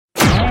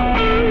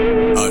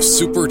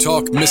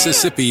SuperTalk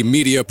Mississippi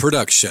Media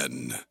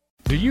Production.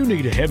 Do you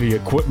need heavy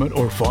equipment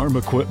or farm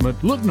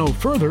equipment? Look no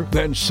further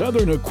than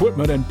Southern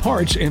Equipment and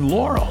Parts in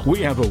Laurel. We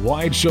have a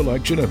wide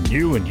selection of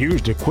new and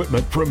used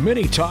equipment from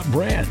many top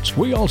brands.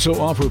 We also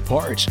offer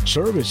parts,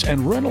 service,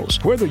 and rentals.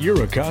 Whether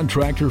you're a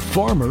contractor,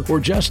 farmer, or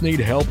just need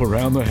help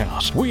around the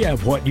house, we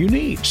have what you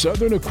need.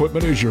 Southern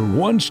Equipment is your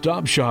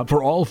one-stop shop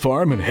for all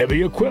farm and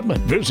heavy equipment.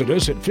 Visit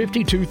us at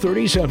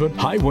 5237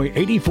 Highway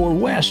 84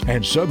 West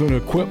and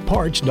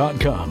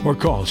SouthernEquipParts.com or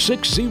call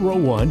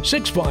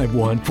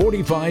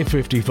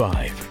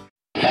 601-651-4555.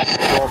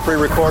 I'll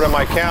pre-record on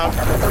my count.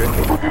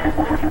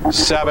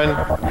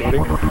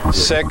 7,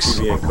 6,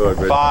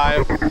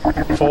 5,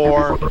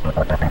 4,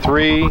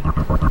 3,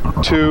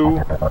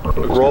 2.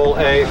 Roll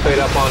A, fade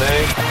up on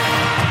A.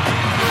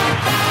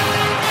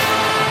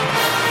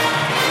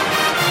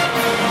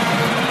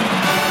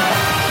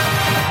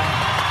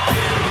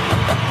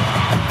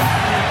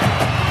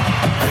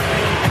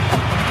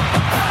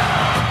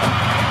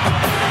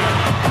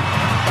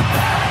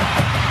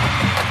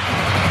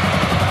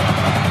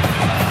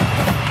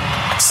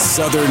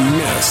 Southern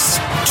Miss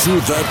to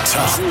the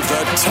top.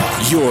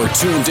 You're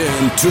tuned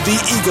in to the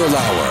Eagle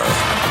Hour.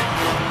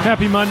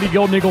 Happy Monday,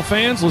 Golden Eagle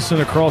fans.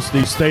 Listen across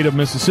the state of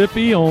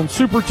Mississippi on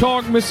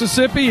SuperTalk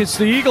Mississippi. It's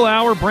the Eagle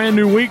Hour, brand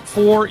new week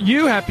for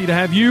you. Happy to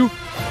have you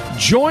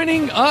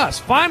joining us.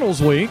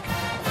 Finals week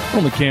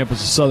on the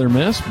campus of Southern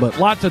Miss, but a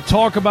lot to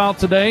talk about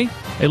today.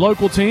 A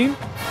local team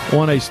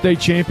won a state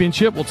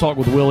championship. We'll talk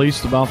with Will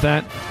East about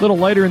that a little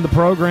later in the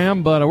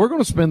program, but we're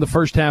going to spend the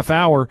first half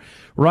hour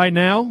right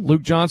now.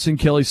 Luke Johnson,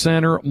 Kelly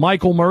Sander,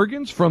 Michael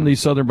Mergens from the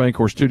Southern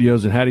Bancorp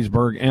Studios in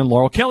Hattiesburg and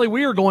Laurel. Kelly,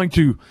 we are going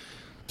to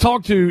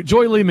talk to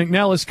Joye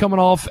Lee-McNelis coming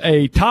off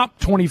a top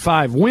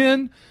 25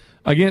 win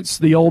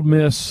against the Ole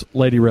Miss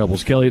Lady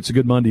Rebels. Kelly, it's a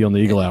good Monday on the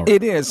Eagle Hour.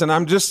 It is, and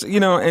I'm just,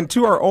 and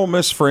to our Ole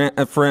Miss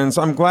friends,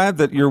 I'm glad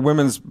that your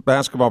women's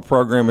basketball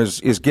program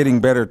is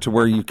getting better to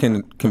where you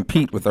can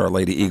compete with our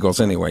Lady Eagles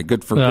anyway.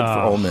 Good for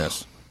Ole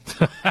Miss.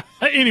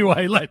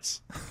 Anyway,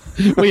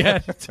 we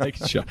had to take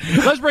a shot.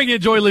 Let's bring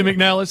in Joye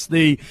Lee-McNelis,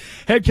 the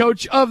head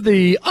coach of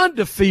the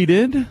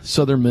undefeated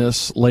Southern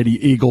Miss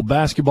Lady Eagle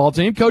basketball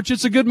team. Coach,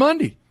 it's a good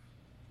Monday.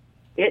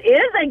 It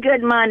is a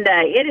good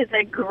Monday. It is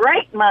a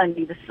great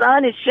Monday. The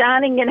sun is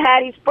shining in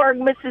Hattiesburg,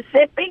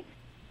 Mississippi.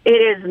 It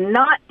is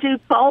not too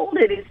cold.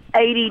 It is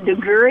 80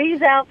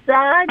 degrees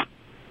outside.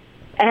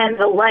 And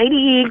the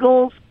Lady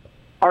Eagles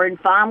are in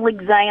final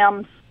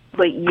exams,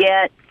 but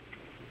yet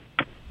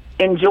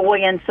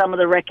enjoying some of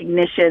the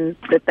recognition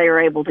that they are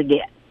able to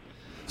get.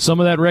 Some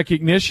of that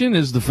recognition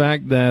is the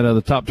fact that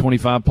the top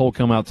 25 poll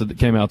came out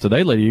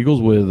today, Lady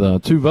Eagles,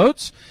 with 2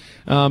 votes.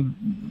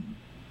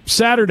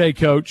 Saturday,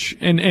 Coach,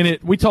 and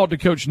we talked to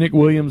Coach Nick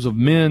Williams of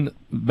men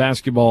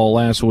basketball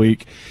last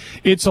week.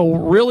 It's a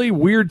really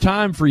weird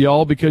time for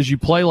y'all because you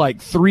play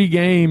like 3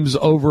 games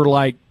over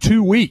like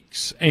 2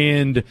 weeks.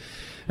 And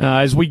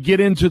as we get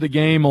into the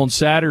game on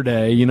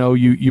Saturday,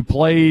 you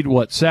played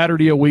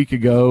Saturday a week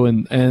ago,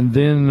 and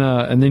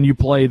then you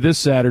play this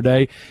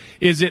Saturday.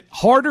 Is it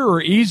harder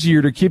or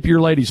easier to keep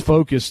your ladies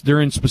focused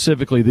during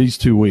specifically these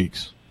 2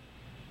 weeks?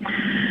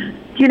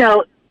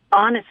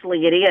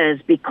 Honestly, it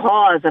is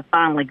because of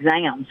final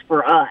exams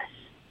for us.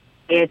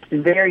 It's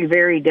very,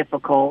 very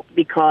difficult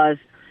because,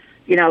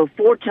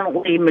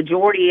 fortunately,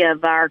 majority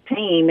of our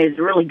team is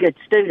really good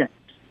students.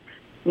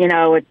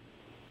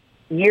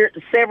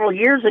 Several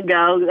years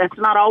ago, that's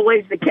not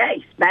always the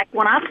case. Back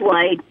when I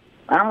played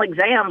final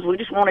exams, we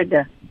just wanted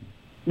to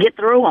get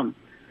through them.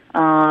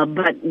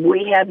 But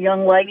we have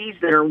young ladies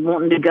that are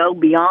wanting to go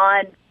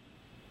beyond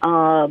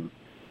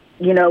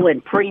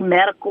and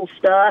pre-medical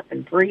stuff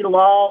and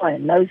pre-law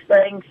and those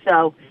things.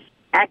 So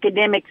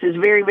academics is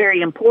very,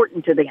 very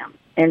important to them.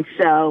 And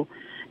so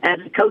as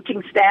a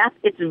coaching staff,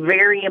 it's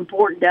very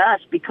important to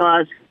us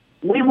because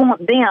we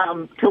want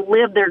them to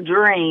live their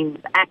dreams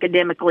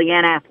academically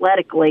and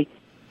athletically,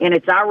 and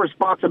it's our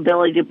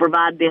responsibility to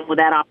provide them with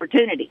that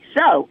opportunity.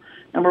 So,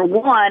 number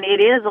one,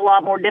 it is a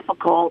lot more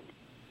difficult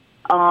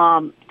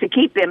to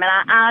keep them, and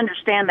I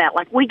understand that.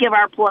 Like, we give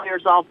our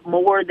players off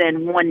more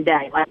than one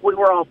day. Like, we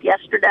were off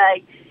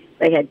yesterday.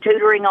 They had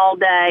tutoring all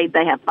day.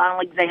 They have final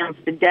exams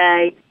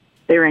today.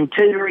 They're in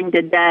tutoring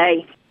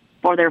today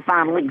for their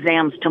final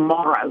exams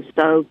tomorrow.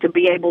 So to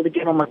be able to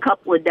give them a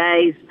couple of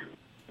days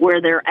where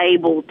they're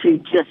able to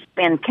just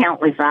spend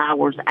countless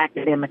hours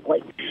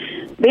academically.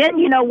 Then,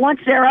 once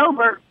they're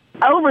over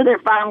their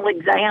final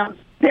exams,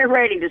 they're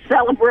ready to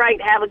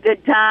celebrate, have a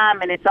good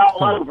time, and it's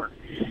all over.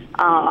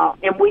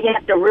 And we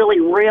have to really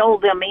reel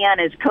them in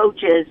as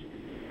coaches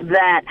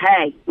that,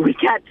 hey, we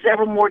got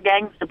several more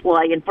games to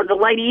play. And for the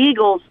Lady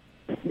Eagles,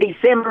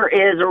 December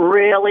is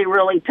really,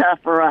 really tough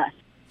for us.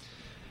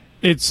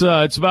 It's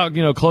about,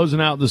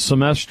 closing out the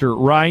semester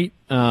right.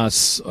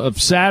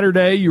 Of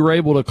Saturday, you were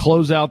able to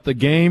close out the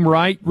game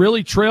right.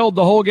 Really trailed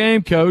the whole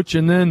game, Coach,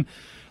 and then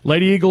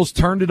Lady Eagles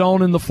turned it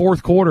on in the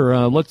fourth quarter.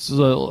 Let's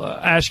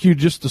ask you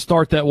just to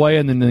start that way,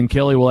 and then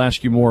Kelly will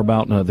ask you more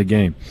about the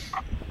game.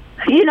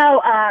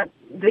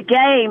 the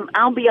game,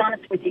 I'll be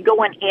honest with you,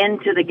 going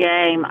into the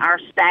game, our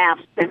staff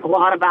spent a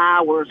lot of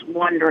hours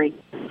wondering,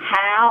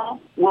 how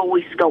will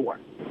we score?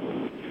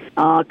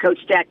 Coach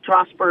Jack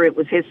Trosper, it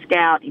was his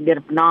scout. He did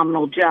a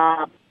phenomenal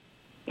job.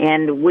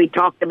 And we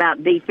talked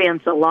about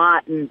defense a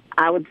lot. And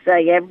I would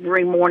say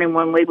every morning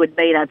when we would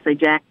meet, I'd say,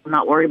 Jack, I'm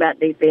not worried about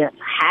defense.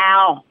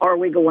 How are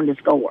we going to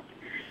score?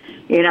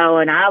 You know,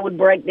 and I would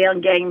break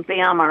down game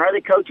film. Our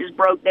other coaches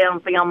broke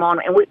down film on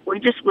it. And we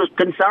just was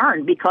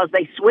concerned because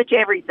they switch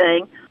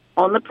everything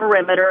on the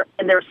perimeter,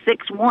 and they're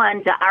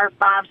 6'1" to our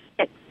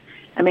 5'6".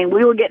 I mean,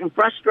 we were getting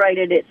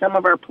frustrated at some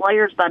of our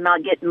players by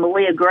not getting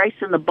Malia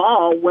Grayson the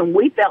ball when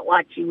we felt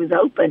like she was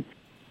open.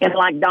 And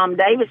like Dom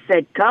Davis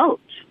said, Coach,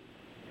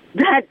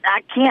 that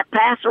I can't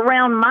pass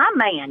around my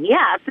man. Yeah,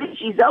 I see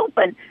she's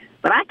open,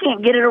 but I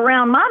can't get it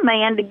around my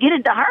man to get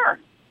it to her.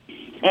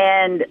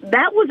 And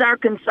that was our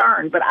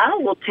concern. But I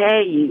will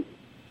tell you,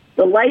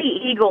 the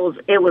Lady Eagles,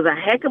 it was a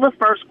heck of a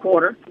first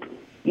quarter.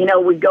 You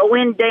know, we go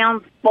in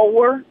down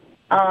 4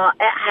 at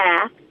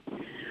half.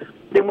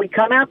 Then we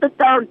come out the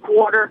third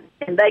quarter,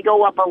 and they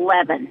go up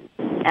 11.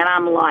 And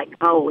I'm like,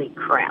 holy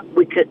crap.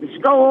 We couldn't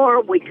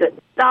score. We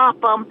couldn't stop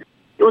them.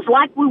 It was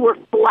like we were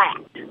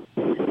flat.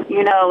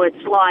 You know,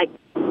 it's like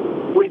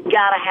we've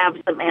got to have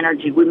some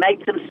energy. We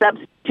made some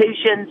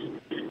substitutions.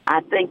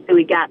 I think that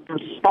we got some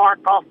spark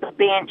off the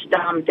bench.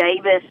 Dom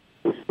Davis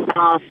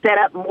set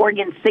up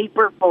Morgan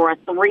Sieper for a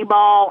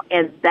 3-ball,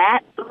 and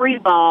that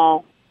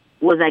 3-ball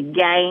was a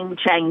game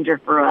changer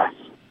for us.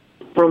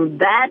 From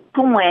that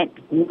point,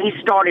 we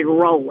started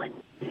rolling,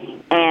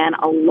 and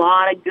a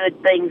lot of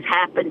good things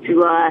happened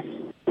to us.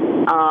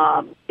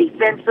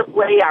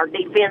 Defensively, our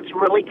defense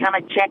really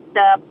kind of checked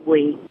up.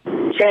 We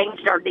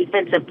changed our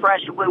defensive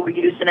pressure we were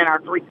using in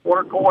our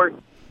three-quarter court,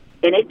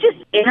 and it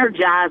just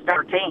energized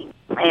our team.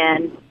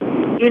 And,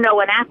 you know,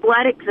 in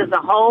athletics as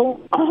a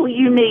whole, all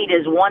you need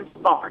is one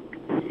spark,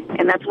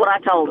 and that's what I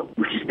told them.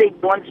 We just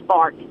need one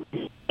spark.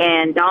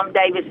 And Dom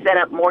Davis set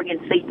up Morgan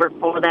Sieper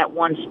for that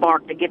one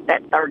spark to get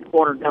that third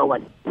quarter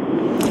going.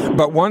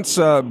 But once,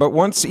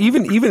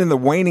 even in the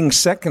waning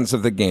seconds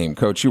of the game,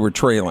 Coach, you were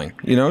trailing.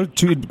 You know,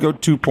 go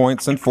 2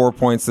 points, then 4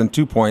 points, then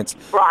 2 points.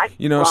 Right.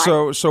 You know,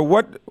 right. so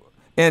what?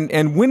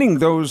 And winning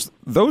those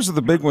are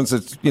the big ones.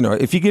 That, you know,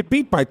 if you get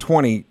beat by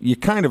 20, you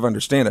kind of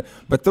understand it.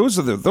 But those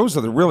are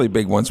the really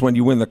big ones when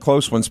you win the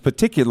close ones,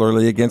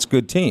 particularly against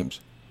good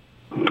teams.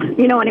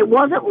 You know, and it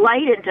wasn't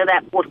late into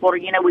that fourth quarter.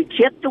 You know, we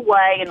chipped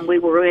away, and we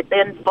were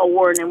within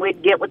 4, and then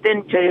we'd get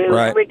within 2,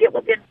 right. and we'd get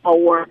within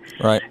 4.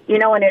 Right. You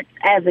know, and it's,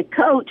 as a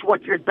coach,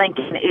 what you're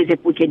thinking is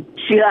if we can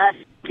just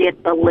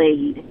get the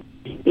lead,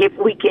 if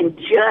we can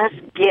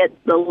just get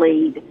the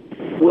lead,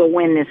 we'll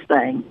win this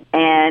thing.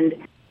 And,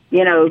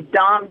 you know,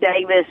 Dom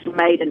Davis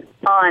made an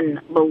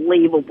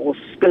unbelievable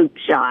scoop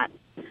shot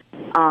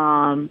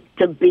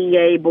to be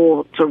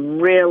able to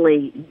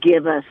really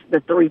give us the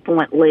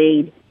 3-point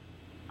lead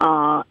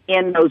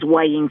in those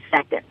weighing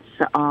seconds.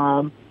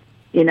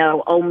 You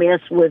know, Ole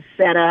Miss was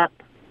set up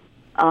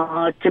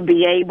to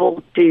be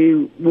able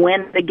to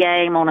win the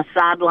game on a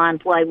sideline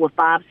play with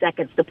 5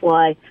 seconds to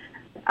play.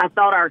 I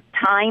thought our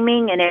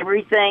timing and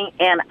everything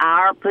and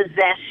our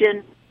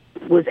possession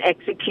was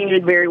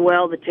executed very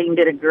well. The team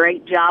did a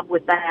great job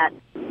with that.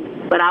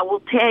 But I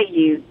will tell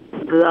you,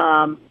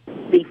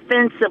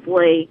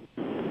 defensively,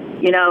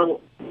 you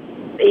know,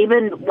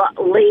 even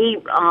Lee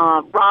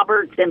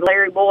Roberts and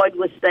Larry Boyd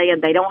was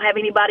saying they don't have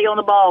anybody on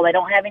the ball. They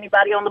don't have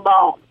anybody on the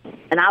ball.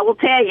 And I will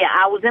tell you,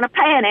 I was in a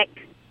panic,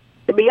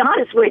 to be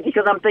honest with you,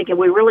 because I'm thinking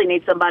we really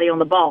need somebody on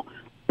the ball.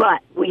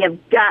 But we have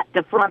got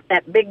to front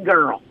that big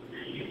girl.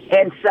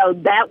 And so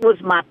that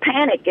was my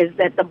panic, is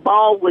that the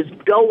ball was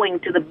going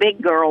to the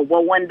big girl.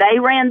 Well, when they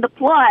ran the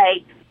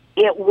play,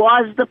 it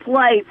was the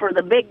play for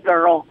the big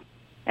girl.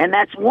 And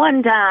that's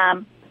one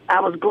time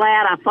I was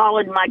glad I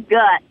followed my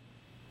gut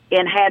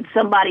and had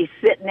somebody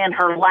sitting in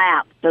her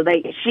lap. So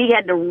she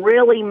had to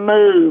really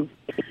move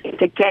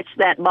to catch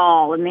that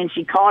ball. And then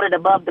she caught it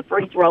above the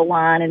free throw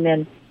line and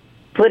then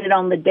put it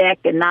on the deck,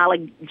 and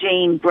Nyla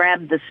Jean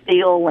grabbed the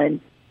steal, and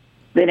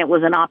then it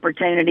was an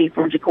opportunity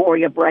for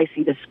Jacoria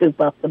Bracey to scoop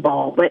up the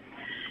ball. But,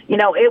 you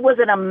know, it was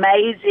an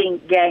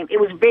amazing game. It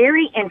was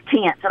very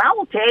intense. And I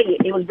will tell you,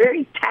 it was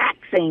very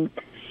taxing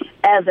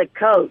as a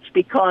coach,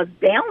 because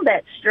down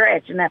that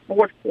stretch in that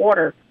fourth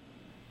quarter,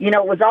 you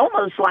know, it was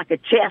almost like a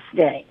chess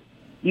game.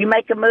 You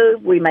make a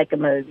move, we make a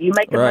move. You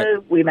make a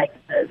move, we make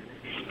a move.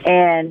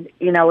 And,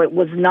 you know, it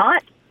was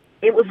not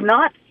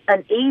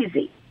an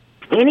easy.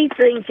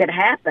 Anything could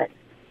happen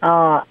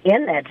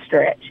in that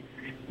stretch.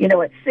 You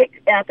know, at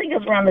I think it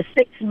was around the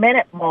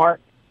 6-minute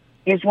mark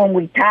is when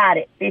we tied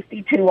it,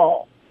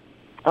 52-all.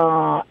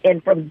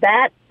 And from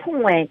that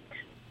point,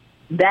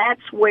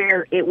 that's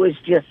where it was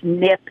just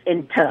nip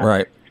and tuck.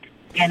 Right.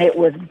 And it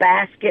was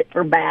basket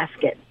for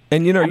basket.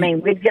 And, you know, I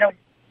mean, we'd get a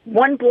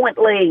 1-point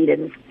lead,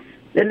 and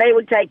then they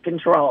would take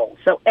control.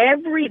 So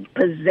every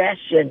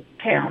possession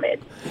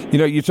counted. You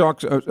know, you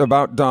talked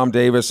about Dom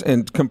Davis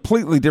and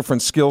completely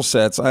different skill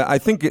sets. I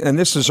think, and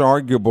this is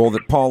arguable,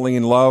 that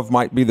Pauline Love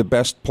might be the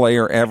best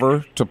player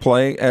ever to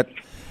play at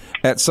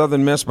at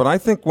Southern Miss, but I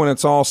think when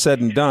it's all said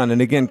and done,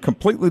 and again,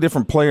 completely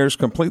different players,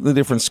 completely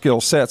different skill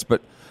sets,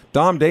 but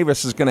Dom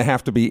Davis is going to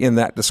have to be in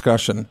that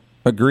discussion.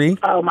 Agree?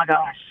 Oh, my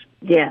gosh,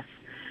 yes.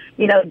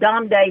 You know,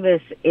 Dom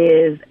Davis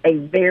is a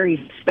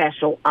very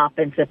special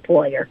offensive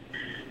player.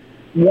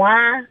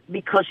 Why?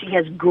 Because she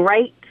has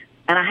great,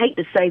 and I hate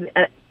to say,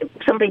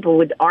 some people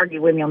would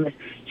argue with me on this,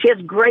 she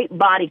has great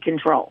body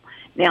control.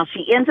 Now,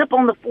 she ends up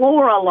on the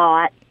floor a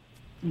lot,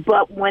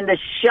 but when the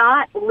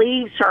shot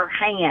leaves her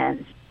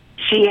hands,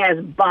 she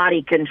has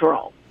body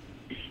control.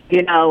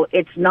 You know,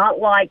 it's not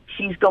like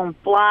she's going to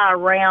fly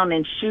around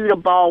and shoot a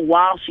ball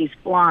while she's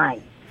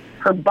flying.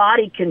 Her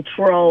body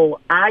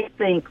control, I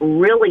think,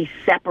 really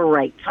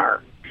separates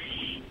her.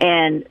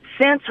 And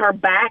since her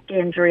back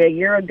injury a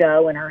year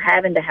ago and her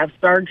having to have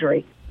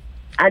surgery,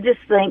 I just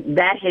think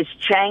that has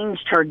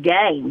changed her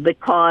game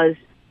because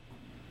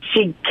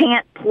she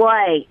can't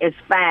play as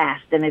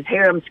fast and as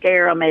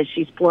harem-scarum as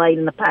she's played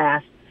in the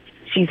past.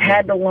 She's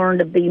had to learn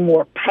to be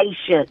more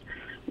patient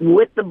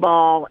with the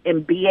ball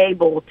and be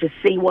able to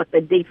see what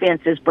the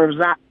defense is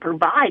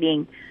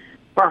providing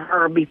for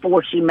her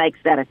before she makes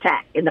that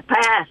attack. In the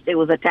past, it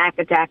was attack,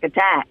 attack,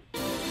 attack.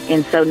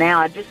 And so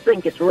now I just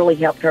think it's really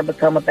helped her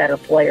become a better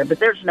player. But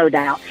there's no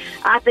doubt.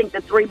 I think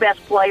the three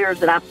best players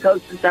that I've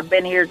coached since I've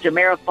been here,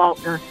 Jamera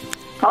Faulkner,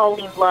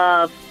 Pauline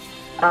Love,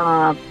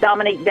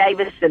 Dominique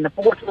Davis, and the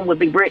fourth one would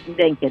be Brittany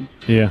Dinkins.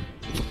 Yeah,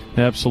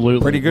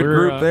 absolutely. Pretty good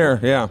group there,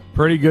 yeah.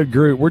 Pretty good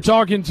group. We're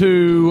talking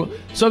to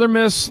Southern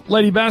Miss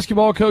Lady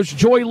basketball coach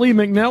Joye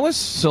Lee-McNelis,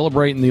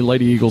 celebrating the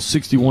Lady Eagles'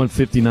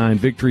 61-59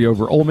 victory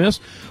over Ole Miss.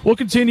 We'll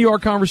continue our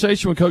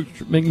conversation with Coach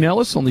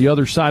McNelis on the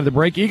other side of the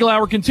break. Eagle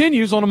Hour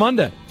continues on a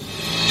Monday.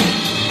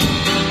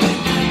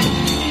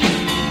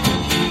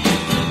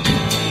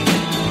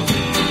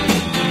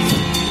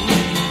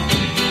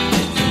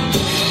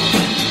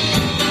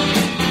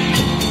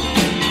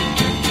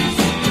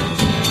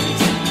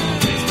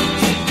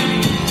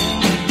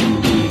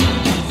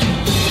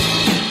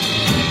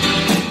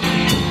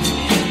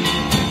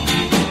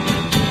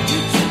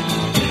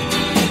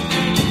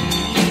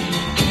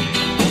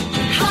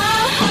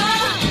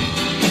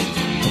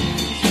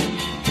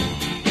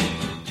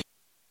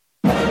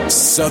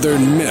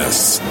 Southern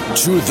Miss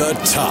to the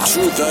top. To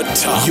the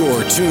top.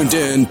 You're tuned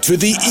in to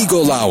the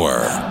Eagle Hour.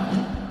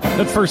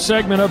 That first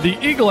segment of the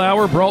Eagle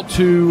Hour brought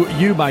to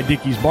you by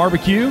Dickey's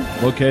Barbecue,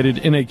 located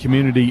in a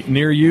community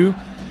near you.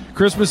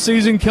 Christmas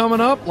season coming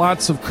up,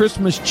 lots of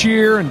Christmas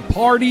cheer and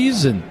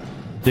parties, and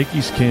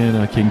Dickey's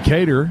can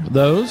cater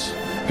those.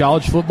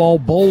 College football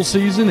bowl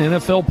season,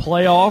 NFL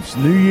playoffs,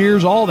 New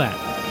Year's, all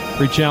that.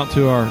 Reach out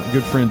to our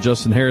good friend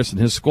Justin Harris and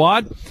his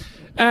squad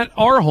at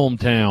our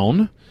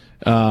hometown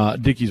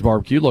Dickey's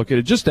Barbecue,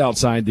 located just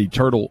outside the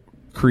Turtle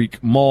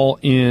Creek Mall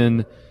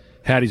in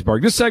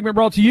Hattiesburg. This segment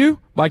brought to you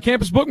by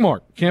Campus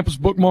Bookmark.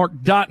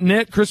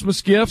 CampusBookmark.net.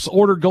 Christmas gifts.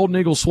 Order Golden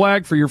Eagle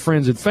swag for your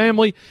friends and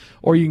family,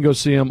 or you can go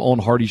see them on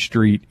Hardy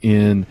Street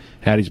in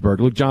Hattiesburg.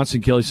 Luke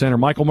Johnson, Kelly Sander,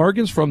 Michael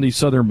Mergens from the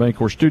Southern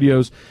Bancorp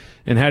Studios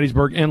in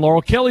Hattiesburg and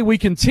Laurel. Kelly, we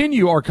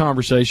continue our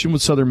conversation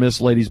with Southern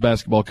Miss ladies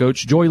basketball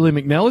coach Joye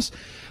Lee-McNelis.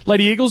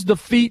 Lady Eagles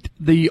defeat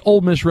the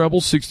Ole Miss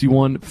Rebels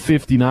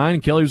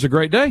 61-59. Kelly, it was a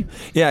great day.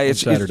 Yeah,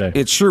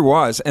 it sure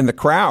was. And the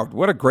crowd,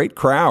 what a great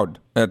crowd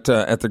at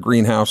the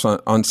Greenhouse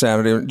on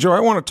Saturday. Joe, I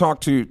want to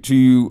talk to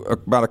you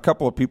about a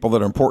couple of people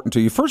that are important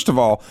to you. First of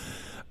all,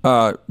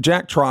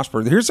 Jack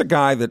Trosper. Here's a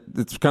guy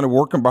that's kind of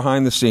working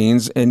behind the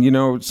scenes. And, you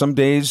know, some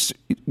days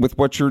with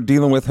what you're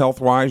dealing with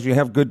health-wise, you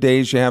have good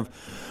days, you have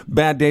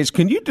bad days.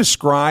 Can you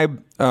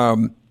describe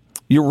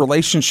your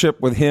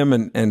relationship with him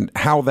and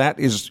how that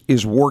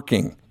is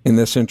working in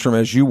this interim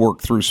as you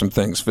work through some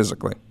things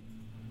physically?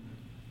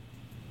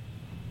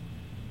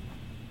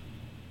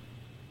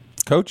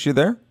 Coach, you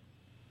there?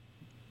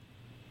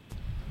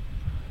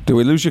 Did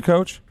we lose you,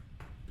 Coach?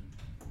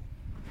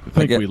 I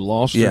think we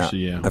lost her. So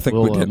yeah, I think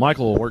we did.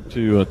 Michael will work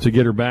to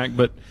get her back.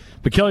 But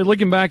Kelly,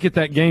 looking back at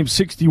that game,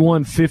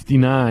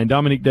 61-59,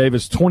 Dominique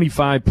Davis,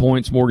 25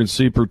 points, Morgan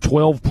Sieper,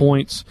 12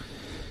 points,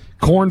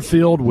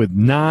 Cornfield with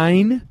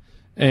 9.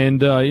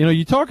 And,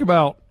 you talk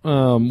about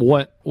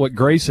what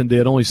Grayson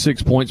did, only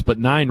 6 points, but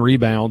 9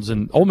 rebounds,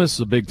 and Ole Miss is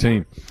a big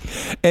team.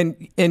 And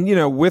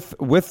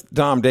with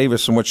Dom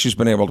Davis and what she's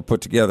been able to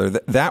put together,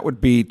 that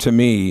would be, to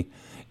me,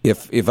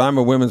 if I'm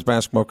a women's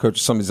basketball coach at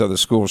some of these other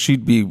schools,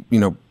 she'd be,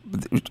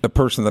 a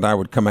person that I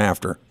would come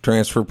after,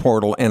 transfer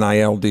portal,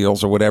 NIL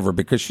deals, or whatever,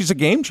 because she's a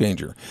game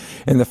changer.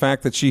 And the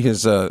fact that she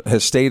has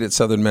stayed at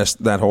Southern Miss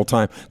that whole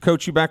time.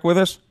 Coach, you back with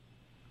us?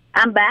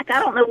 I'm back. I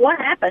don't know what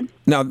happened.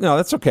 No,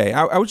 that's okay.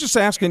 I was just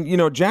asking,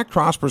 Jack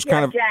Prosper's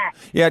kind of... Jack.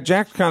 Yeah,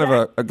 Jack's kind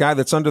of a guy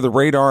that's under the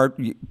radar.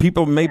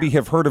 People maybe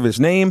have heard of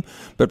his name,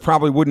 but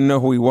probably wouldn't know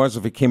who he was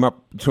if he came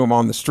up to him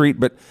on the street.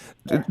 But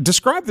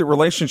describe the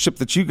relationship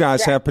that you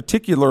guys have,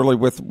 particularly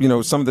with,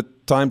 some of the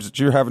times that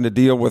you're having to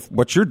deal with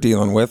what you're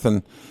dealing with,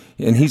 and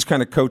he's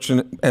kind of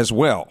coaching as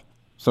well.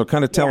 So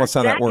kind of tell us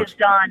how that works.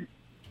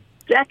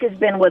 Jack has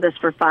been with us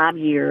for 5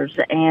 years,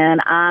 and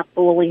I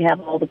fully have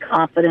all the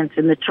confidence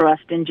and the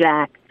trust in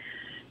Jack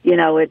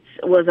it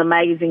was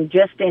amazing.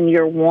 Just in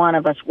year one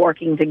of us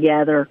working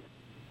together,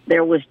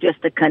 there was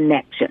just a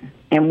connection.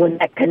 And when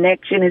that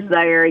connection is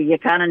there, you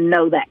kind of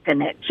know that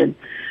connection.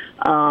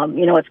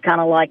 It's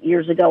kind of like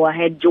years ago I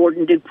had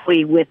Jordan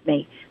Dupuis with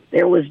me.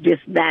 There was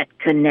just that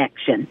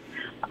connection.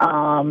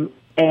 And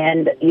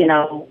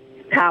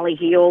Kylie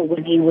Hill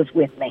when he was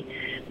with me.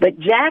 But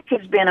Jack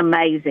has been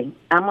amazing.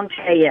 I'm going to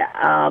tell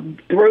you,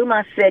 through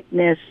my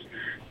sickness,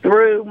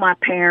 through my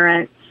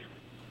parents,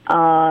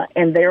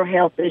 and their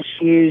health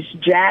issues,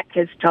 Jack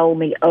has told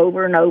me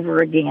over and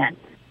over again,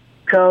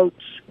 Coach,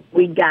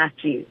 we got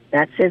you.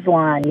 That's his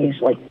line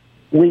usually.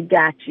 We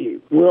got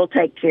you. We'll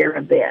take care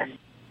of this.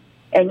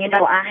 And,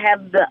 I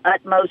have the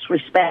utmost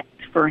respect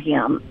for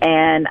him,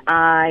 and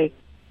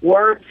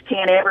words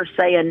can't ever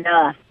say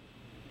enough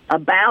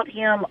about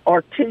him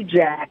or to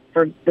Jack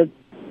for the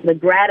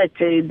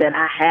gratitude that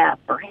I have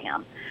for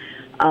him.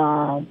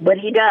 But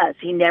he does.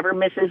 He never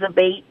misses a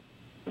beat.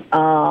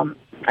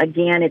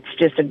 Again, it's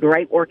just a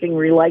great working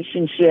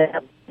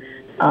relationship.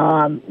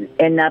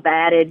 And I've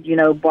added,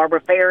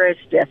 Barbara Ferris,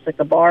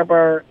 Jessica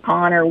Barber,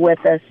 Connor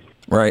with us.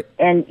 Right.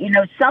 And,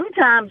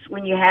 sometimes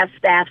when you have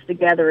staffs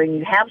together and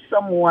you have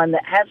someone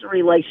that has a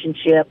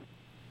relationship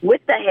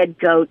with the head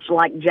coach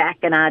like Jack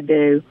and I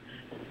do,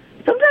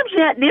 sometimes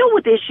you have to deal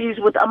with issues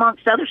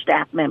amongst other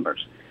staff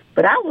members.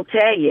 But I will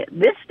tell you,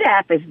 this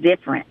staff is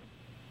different.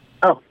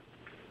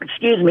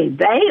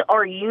 They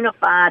are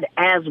unified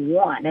as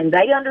one, and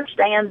they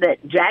understand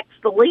that Jack's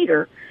the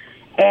leader,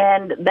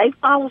 and they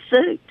follow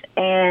suit.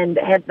 And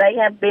they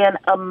have been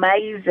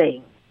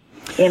amazing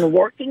in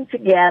working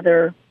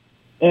together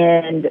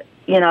and,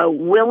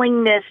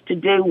 willingness to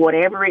do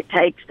whatever it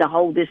takes to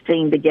hold this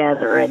team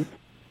together. And,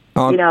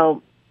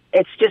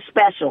 it's just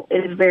special.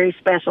 It is very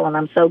special, and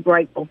I'm so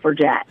grateful for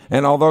Jack.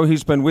 And although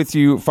he's been with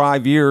you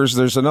 5 years,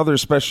 there's another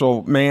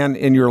special man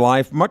in your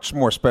life, much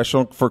more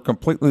special for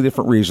completely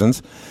different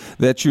reasons,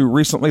 that you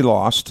recently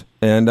lost.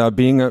 And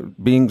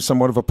being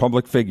somewhat of a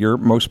public figure,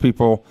 most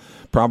people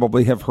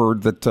probably have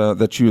heard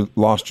that you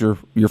lost your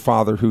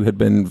father, who had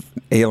been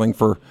ailing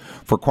for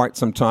quite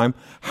some time.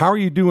 How are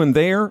you doing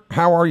there?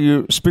 How are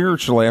you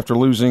spiritually after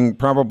losing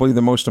probably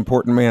the most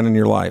important man in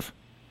your life?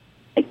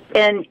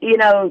 And,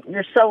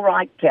 you're so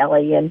right,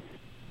 Kelly. And,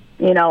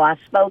 I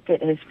spoke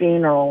at his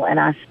funeral, and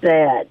I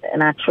said,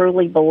 and I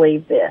truly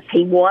believe this,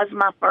 he was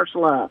my first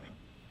love.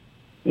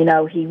 He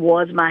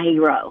was my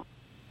hero.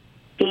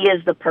 He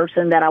is the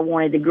person that I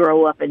wanted to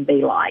grow up and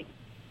be like.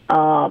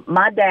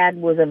 My dad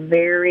was a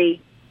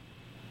very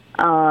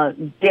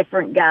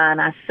different guy,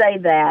 and I say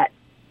that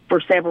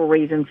for several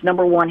reasons.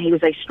 Number one, he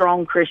was a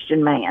strong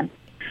Christian man.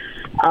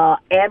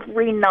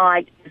 Every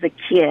night as a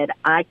kid,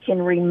 I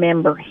can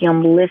remember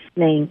him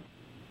listening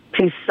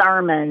to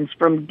sermons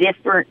from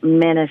different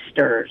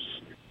ministers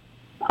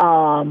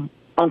on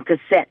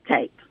cassette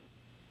tape.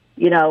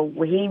 He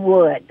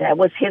would. That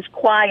was his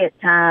quiet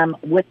time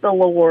with the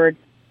Lord,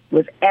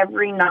 was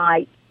every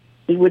night.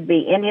 He would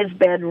be in his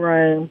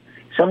bedroom.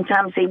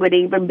 Sometimes he would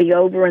even be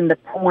over in the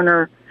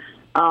corner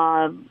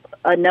of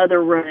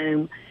another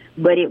room.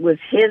 But it was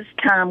his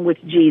time with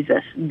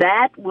Jesus.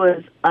 That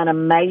was an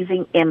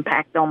amazing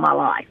impact on my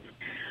life.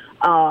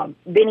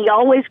 Then he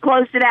always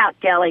closed it out,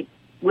 Kelly,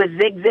 with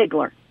Zig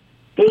Ziglar.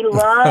 He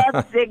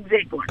loved Zig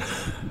Ziglar.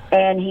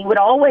 And he would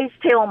always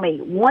tell me,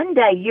 one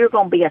day you're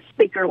going to be a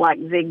speaker like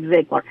Zig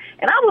Ziglar.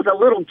 And I was a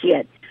little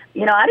kid.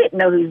 I didn't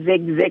know who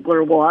Zig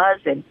Ziglar was.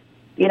 And,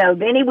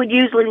 then he would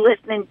usually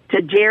listen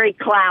to Jerry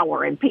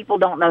Clower. And people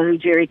don't know who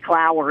Jerry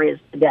Clower is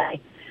today.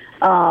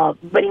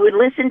 But he would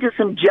listen to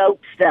some joke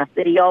stuff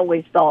that he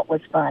always thought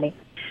was funny.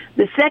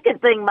 The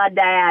second thing, my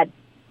dad,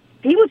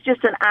 he was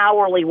just an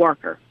hourly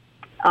worker.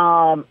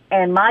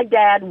 And my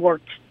dad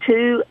worked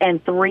 2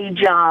 and 3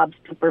 jobs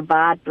to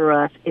provide for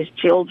us as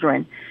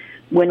children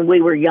when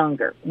we were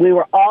younger. We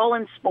were all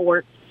in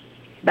sports.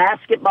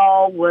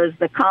 Basketball was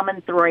the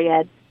common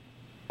thread,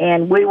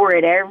 and we were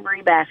at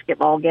every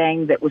basketball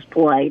game that was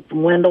played,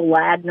 from Wendell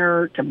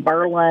Ladner to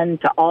Berlin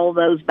to all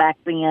those back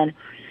then.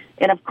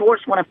 And, of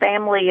course, when a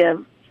family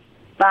of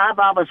 5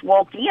 of us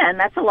walk in,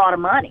 that's a lot of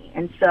money.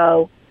 And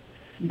so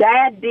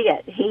Dad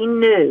did. He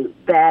knew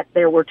that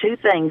there were 2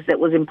 things that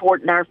was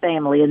important to our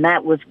family, and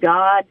that was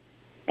God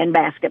and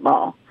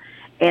basketball.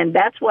 And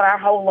that's what our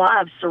whole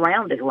lives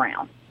surrounded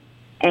around.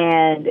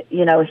 And,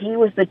 he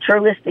was the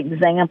truest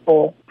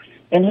example.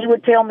 And he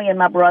would tell me and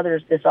my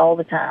brothers this all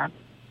the time.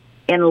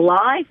 In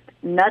life,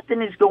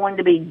 nothing is going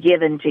to be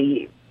given to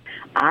you.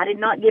 I did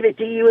not give it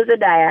to you as a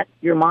dad.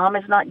 Your mom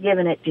has not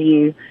given it to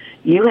you.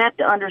 You have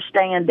to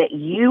understand that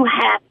you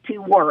have to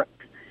work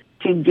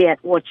to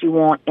get what you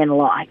want in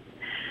life.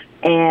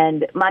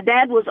 And my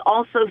dad was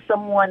also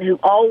someone who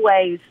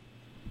always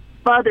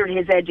furthered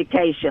his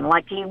education.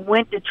 Like, he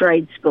went to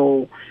trade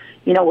school.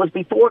 It was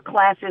before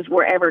classes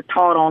were ever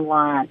taught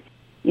online.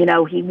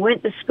 He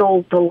went to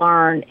school to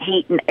learn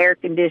heat and air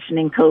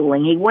conditioning,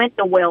 cooling. He went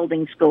to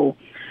welding school.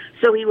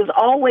 So he was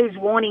always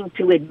wanting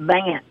to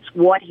advance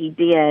what he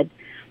did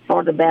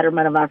for the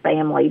betterment of our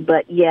family.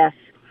 But, yes,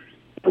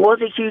 it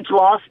was a huge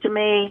loss to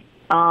me.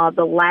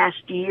 The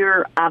last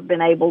year, I've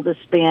been able to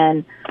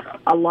spend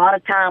a lot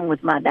of time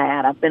with my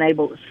dad. I've been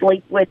able to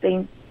sleep with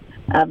him.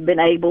 I've been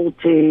able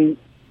to,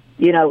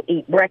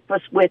 eat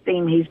breakfast with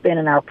him. He's been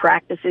in our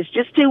practices.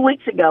 Just 2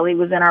 weeks ago, he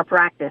was in our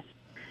practice.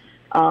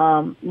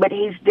 But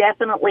he's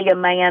definitely a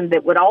man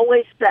that would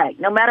always say,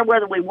 no matter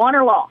whether we won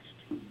or lost,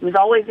 he was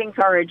always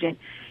encouraging.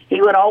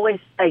 He would always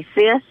say,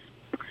 "Sis,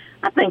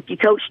 I think you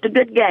coached a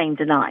good game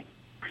tonight."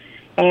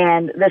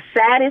 And the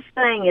saddest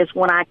thing is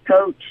when I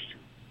coached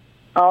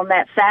on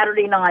that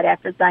Saturday night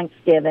after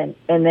Thanksgiving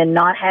and then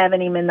not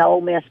having him in the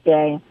Ole Miss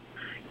game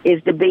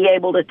is to be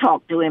able to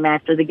talk to him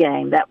after the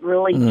game. That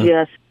really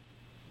just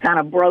kind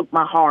of broke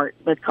my heart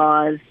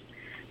because,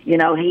 he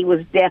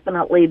was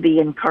definitely the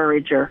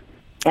encourager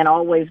and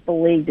always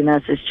believed in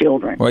us as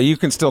children. Well, you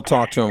can still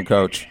talk to him,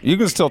 Coach. You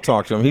can still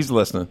talk to him. He's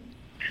listening.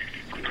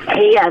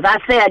 He is. I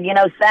said,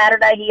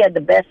 Saturday he had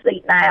the best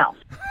seat in the house.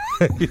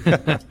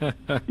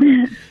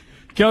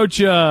 Coach,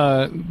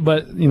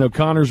 but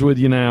Connor's with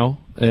you now,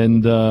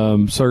 and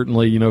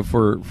certainly,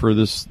 for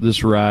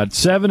this ride,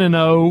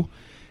 7-0,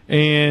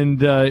 and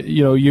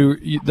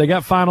they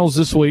got finals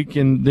this week,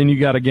 and then you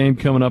got a game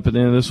coming up at the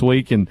end of this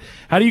week. And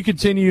how do you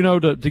continue,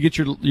 to get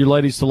your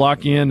ladies to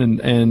lock in,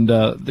 and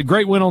the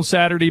great win on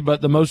Saturday,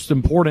 but the most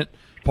important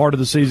part of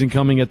the season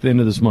coming at the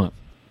end of this month?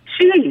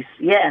 Jeez,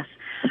 yes,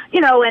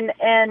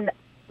 and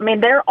I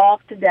mean they're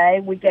off today.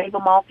 We gave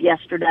them off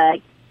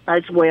yesterday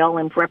as well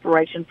in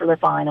preparation for the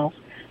finals,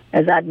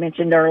 as I'd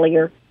mentioned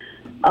earlier.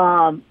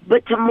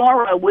 But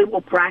tomorrow we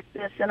will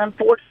practice, and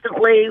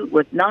unfortunately,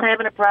 with not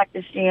having a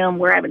practice gym,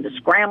 we're having to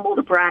scramble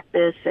to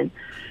practice, and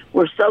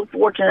we're so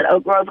fortunate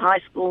Oak Grove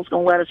High School is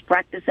going to let us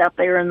practice out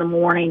there in the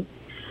morning.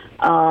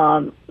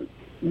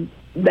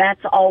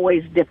 That's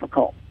always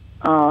difficult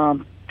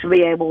to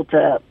be able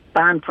to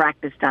find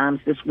practice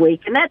times this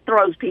week, and that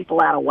throws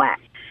people out of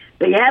whack.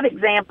 So you have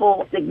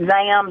exams,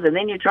 and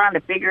then you're trying to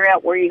figure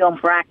out where you're going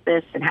to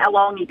practice and how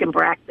long you can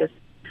practice.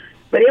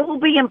 But it will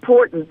be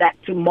important that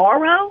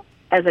tomorrow,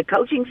 as a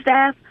coaching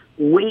staff,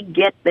 we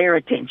get their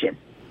attention.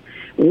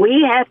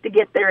 We have to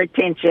get their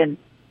attention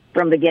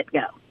from the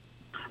get-go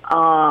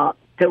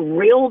to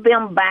reel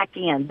them back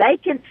in. They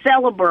can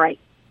celebrate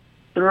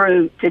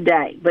through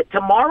today, but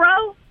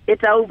tomorrow,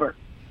 it's over.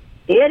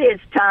 It is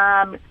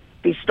time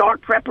to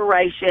start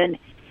preparation.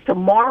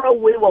 Tomorrow,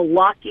 we will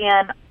lock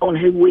in on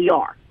who we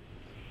are,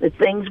 the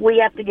things we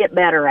have to get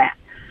better at,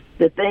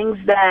 the things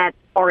that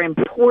are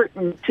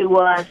important to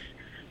us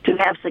to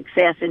have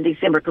success in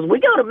December. Because we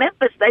go to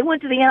Memphis, they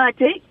went to the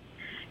NIT.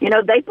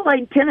 They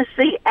played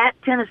Tennessee at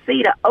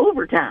Tennessee to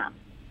overtime.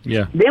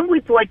 Yeah. Then we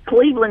played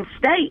Cleveland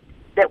State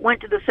that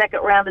went to the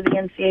second round of the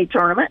NCAA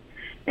tournament.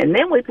 And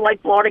then we played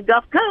Florida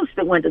Gulf Coast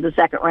that went to the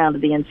second round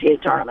of the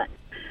NCAA tournament.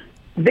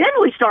 Then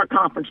we start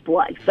conference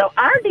play. So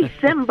our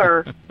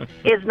December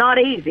is not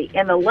easy.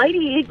 And the Lady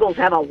Eagles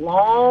have a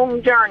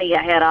long journey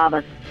ahead of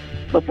us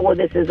before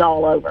this is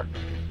all over.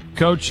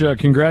 Coach,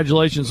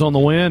 congratulations on the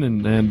win,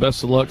 and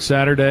best of luck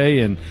Saturday.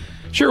 And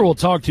sure, we'll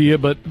talk to you,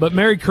 but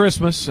Merry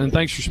Christmas, and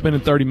thanks for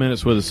spending 30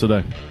 minutes with us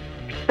today.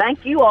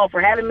 Thank you all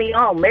for having me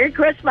on. Merry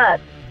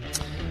Christmas.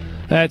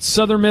 That's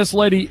Southern Miss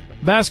Lady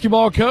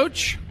basketball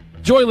coach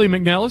Joye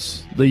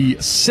Lee-McNelis, the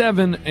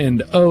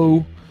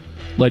 7-0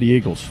 Lady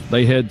Eagles.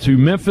 They head to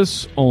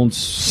Memphis on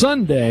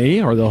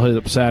Sunday, or they'll head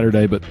up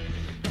Saturday, but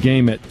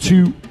game at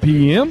 2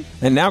 p.m.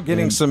 And now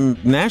getting some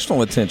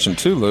national attention,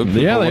 too, Luke.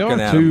 Yeah, they are.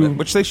 Them,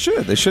 which they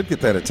should. They should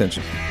get that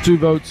attention. 2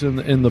 votes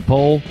in the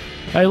poll.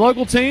 Hey,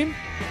 local team,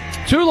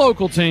 2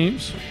 local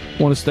teams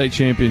won a state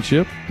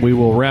championship. We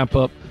will wrap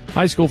up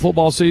high school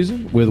football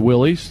season with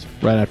Will East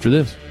right after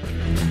this.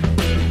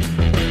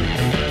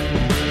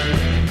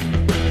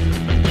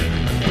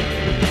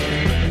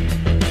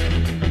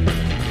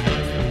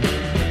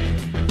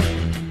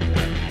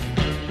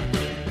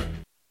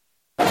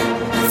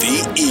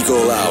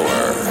 Eagle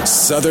Hour,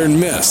 Southern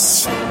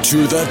Miss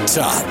to the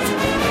top.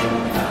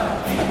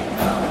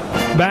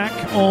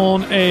 Back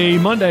on a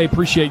Monday.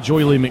 Appreciate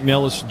Joye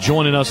Lee-McNelis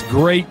joining us.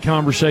 Great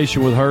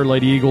conversation with her.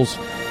 Lady Eagles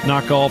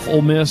knock off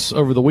Ole Miss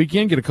over the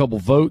weekend. Get a couple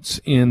votes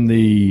in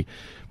the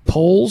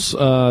polls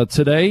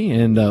today.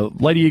 And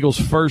Lady Eagles'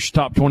 first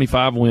top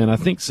 25 win, I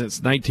think,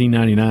 since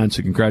 1999.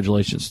 So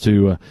congratulations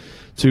to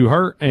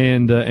her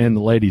and the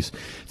ladies.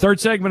 Third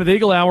segment of the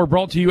Eagle Hour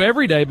brought to you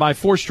every day by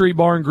 4th Street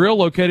Bar and Grill,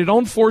 located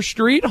on 4th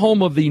Street,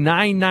 home of the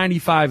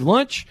 $9.95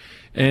 lunch.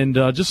 And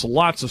just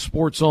lots of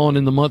sports on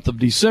in the month of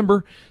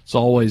December. It's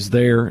always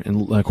there.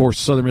 And, of course,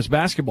 Southern Miss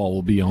basketball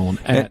will be on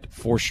at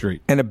 4th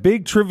Street. And a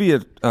big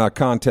trivia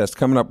contest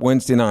coming up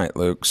Wednesday night,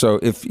 Luke. So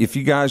if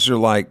you guys are,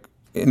 like,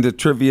 into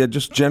trivia,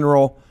 just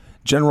general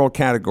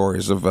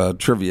categories of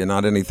trivia,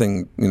 not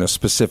anything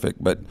specific,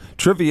 but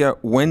trivia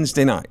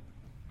Wednesday night.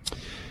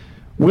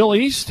 Will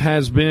East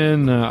has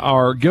been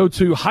our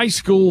go-to high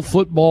school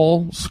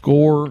football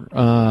scoreboard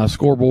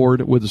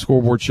with the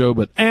Scoreboard Show,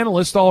 but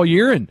analyst all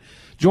year, and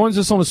joins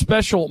us on a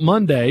special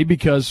Monday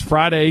because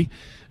Friday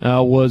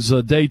was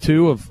day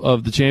 2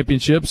 of the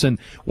championships. And,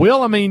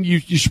 Will, I mean,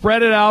 you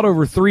spread it out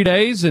over 3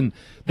 days, and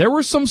there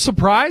were some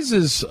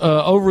surprises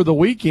over the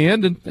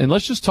weekend. And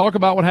let's just talk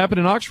about what happened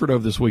in Oxford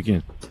over this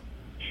weekend.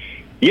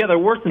 Yeah, there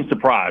were some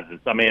surprises.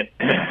 I mean,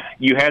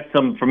 you had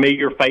some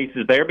familiar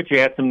faces there, but you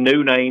had some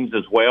new names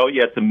as well.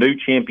 You had some new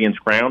champions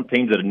crowned,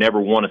 teams that had never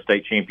won a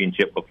state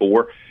championship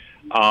before.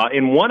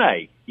 In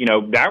 1A,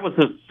 that was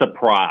a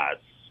surprise,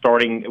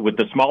 starting with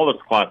the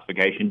smallest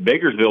classification,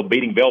 Biggersville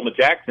beating Velma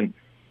Jackson.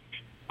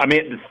 I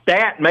mean, the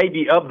stat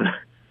maybe of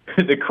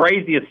the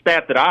craziest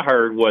stat that I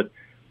heard was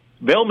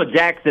Velma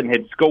Jackson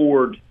had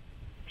scored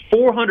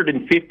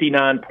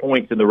 459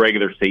 points in the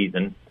regular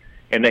season,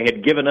 and they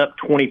had given up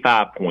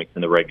 25 points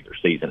in the regular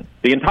season,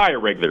 the entire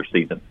regular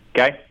season,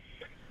 okay?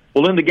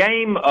 Well, in the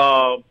game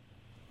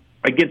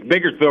against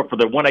Biggersville for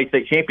the 1A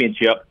state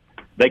championship,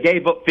 they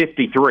gave up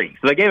 53.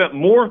 So they gave up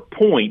more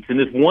points in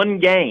this one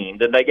game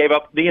than they gave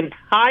up the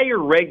entire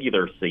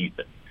regular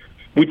season,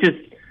 which is,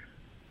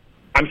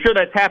 I'm sure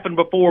that's happened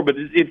before, but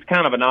it's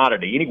kind of an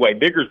oddity. Anyway,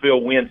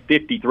 Biggersville wins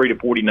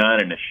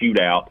 53-49 in a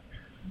shootout.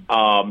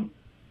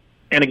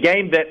 And a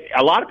game that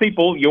a lot of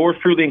people, yours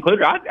truly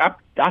included,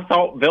 I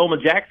thought Velma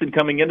Jackson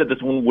coming into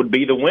this one would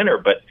be the winner,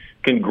 but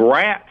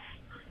congrats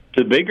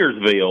to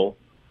Biggersville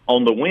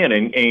on the win.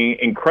 And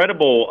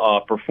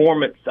incredible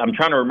performance. I'm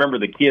trying to remember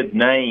the kid's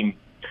name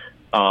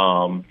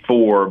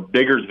for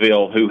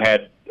Biggersville, who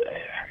had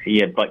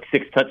like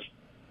six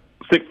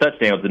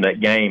touchdowns in that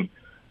game.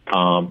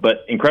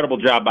 But incredible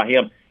job by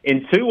him.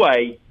 In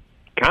 2A,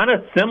 kind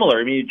of similar.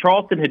 I mean,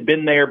 Charleston had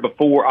been there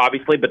before,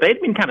 obviously, but they'd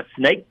been kind of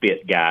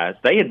snake-bit guys.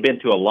 They had been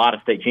to a lot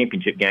of state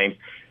championship games,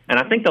 and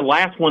I think the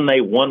last one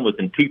they won was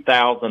in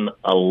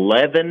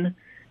 2011,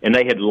 and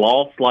they had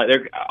lost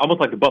they're almost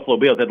like the Buffalo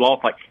Bills. They'd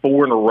lost like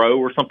 4 in a row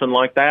or something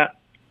like that.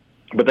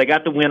 But they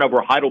got the win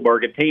over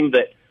Heidelberg, a team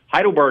that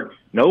Heidelberg,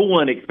 no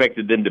one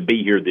expected them to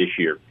be here this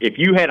year. If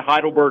you had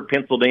Heidelberg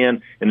penciled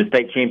in the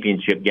state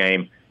championship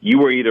game, you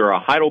were either a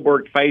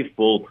Heidelberg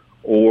faithful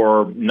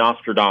or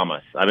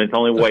Nostradamus. I mean, it's the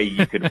only way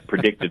you could have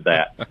predicted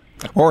that.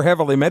 Or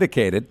heavily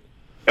medicated.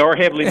 Or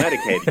heavily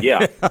medicated,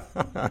 yeah.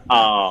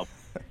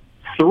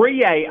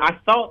 3A, I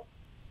thought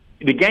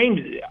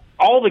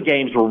all the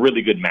games were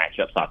really good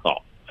matchups, I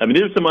thought. I mean,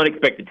 there's some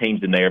unexpected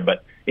teams in there,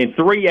 but in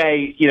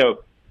 3A,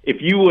 if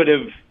you would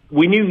have,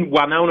 we knew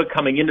Winona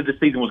coming into the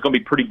season was going to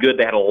be pretty good.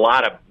 They had a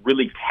lot of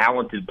really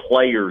talented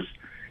players.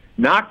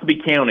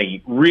 Noxubee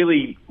County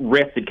really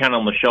rested kind of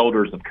on the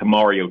shoulders of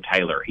Camario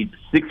Taylor. He's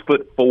a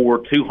 6'4",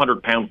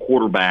 200-pound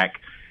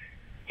quarterback.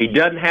 He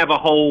doesn't have a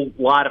whole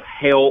lot of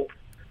help,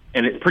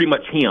 and it's pretty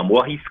much him.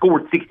 Well, he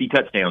scored 60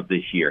 touchdowns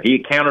this year. He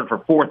accounted for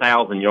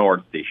 4,000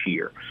 yards this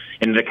year,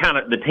 and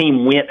the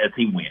team went as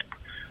he went.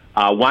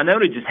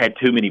 Winona just had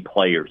too many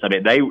players. I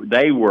mean,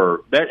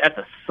 that's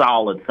a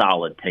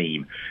solid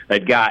team.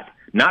 They've got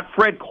not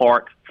Fred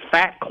Clark,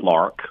 Fat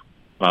Clark.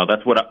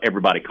 That's what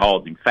everybody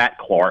calls him, Fat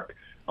Clark,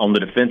 on the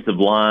defensive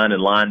line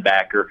and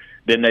linebacker.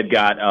 Then they've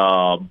got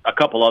a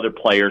couple other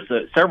players,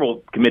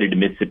 several committed to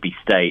Mississippi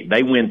State.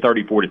 They win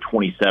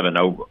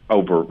 34-27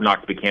 over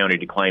Noxubee County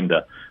to claim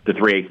the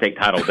 3A state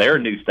title. They're a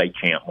new state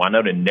champ.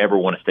 Winona never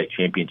won a state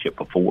championship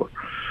before.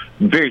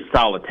 Very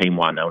solid team,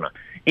 Winona.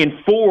 In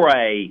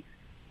 4A,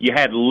 you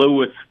had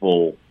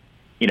Louisville,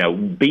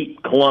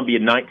 beat Columbia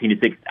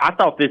 19-6. I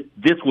thought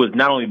this was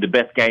not only the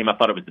best game, I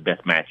thought it was the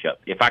best matchup.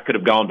 If I could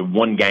have gone to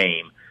one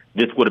game,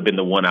 this would have been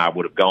the one I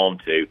would have gone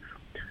to.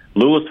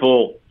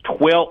 Louisville,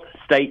 12th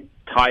state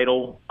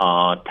title,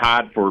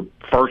 tied for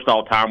first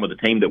all-time with a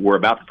team that we're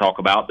about to talk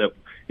about that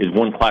is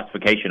one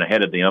classification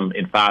ahead of them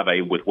in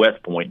 5A with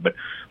West Point. But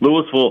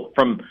Louisville,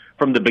 from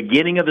the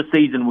beginning of the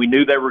season, we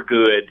knew they were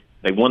good.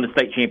 They won the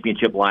state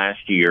championship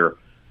last year.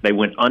 They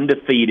went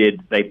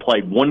undefeated. They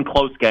played one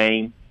close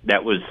game.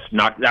 That was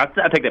not. I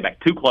take that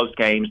back. 2 close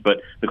games,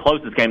 but the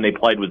closest game they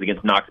played was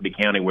against Noxubee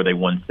County, where they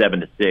won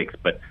 7-6.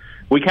 But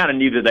we kind of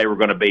knew that they were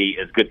going to be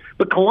as good.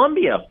 But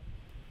Columbia,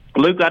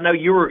 Luke, I know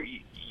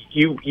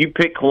you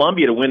picked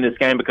Columbia to win this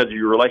game because of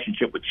your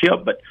relationship with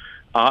Chip, but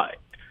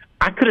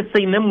I could have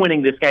seen them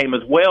winning this game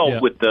as well,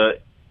 yeah,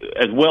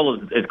 as well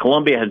as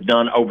Columbia has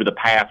done over the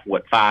past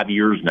 5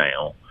 years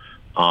now.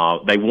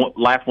 They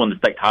last won the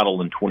state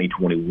title in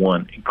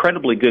 2021.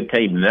 Incredibly good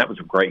team, and that was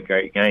a great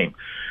game.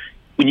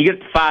 When you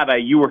get to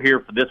 5A, you were here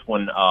for this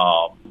one,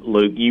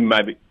 Luke. You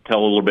maybe tell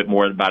a little bit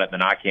more about it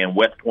than I can.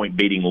 West Point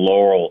beating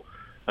Laurel.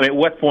 I mean,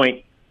 West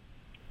Point,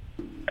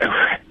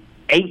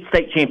 8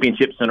 state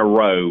championships in a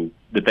row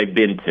that they've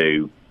been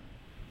to.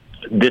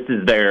 This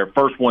is their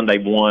first one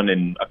they've won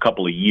in a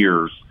couple of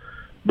years.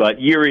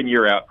 But year in,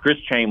 year out, Chris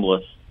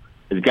Chambliss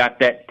has got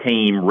that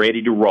team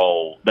ready to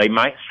roll. They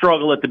might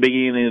struggle at the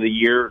beginning of the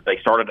year. They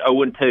started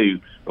 0-2,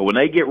 but when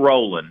they get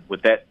rolling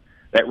with that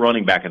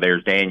running back of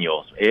theirs,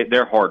 Daniels,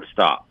 they're hard to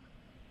stop.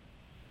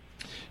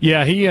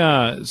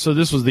 Yeah, so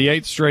this was the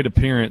 8th straight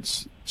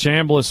appearance.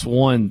 Chambliss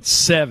won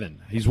 7.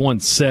 He's won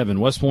 7.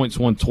 West Point's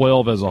won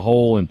 12 as a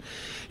whole. And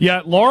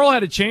yeah, Laurel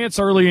had a chance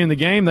early in the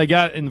game. They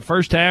got in the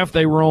first half,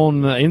 they were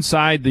on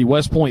inside the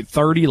West Point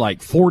 30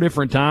 like 4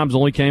 different times,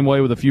 only came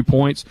away with a few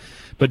points.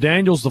 But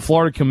Daniels, the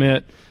Florida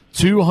commit,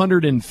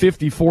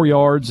 254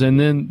 yards, and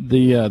then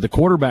the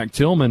quarterback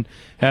Tillman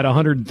had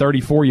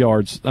 134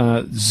 yards.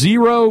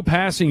 0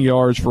 passing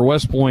yards for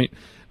West Point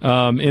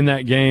in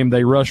that game.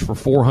 They rushed for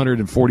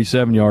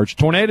 447 yards.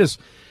 Tornadoes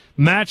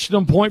matched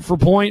them point for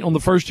point on the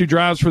first 2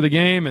 drives for the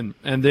game,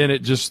 and then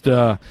it just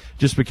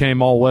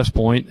became all West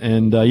Point.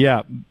 And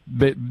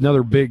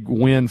another big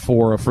win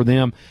for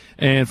them,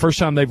 and first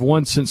time they've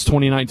won since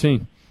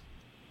 2019.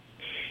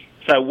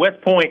 So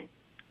West Point,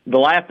 the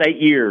last 8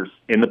 years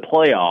in the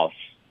playoffs,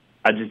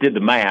 I just did the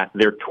math.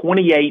 They're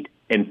 28-3.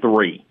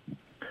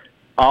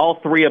 All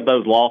 3 of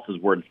those losses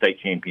were in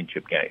state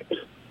championship games.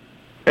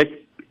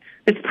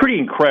 It's pretty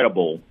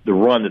incredible, the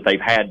run that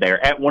they've had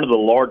there at one of the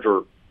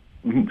larger,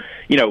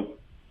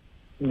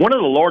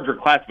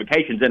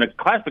 classifications, and a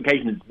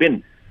classification that's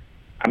been,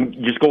 I'm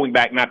just going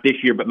back not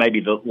this year, but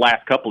maybe the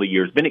last couple of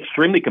years, been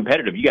extremely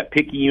competitive. You got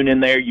Picayune in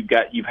there.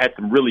 You've had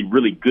some really,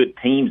 really good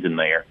teams in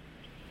there.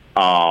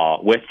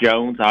 West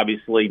Jones,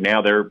 obviously,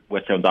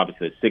 West Jones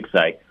obviously is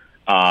 6A.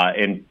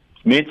 And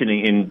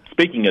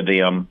speaking of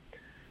them,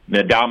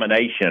 the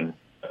domination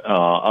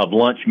of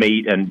lunch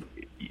meat, and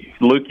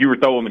Luke, you were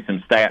throwing me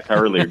some stats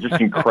earlier,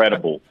 just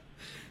incredible.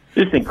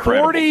 Just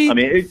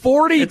incredible.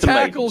 40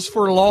 tackles amazing.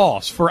 For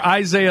loss for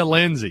Isaiah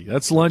Lindsey.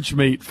 That's lunch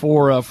meat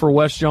for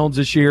West Jones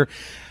this year.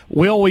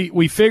 Will,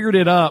 we figured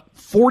it up.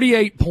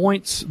 48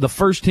 points the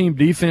first team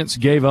defense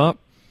gave up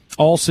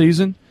all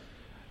season,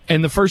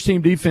 and the first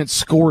team defense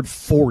scored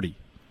 40.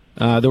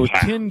 There was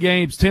 10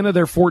 games, 10 of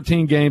their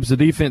 14 games, the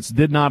defense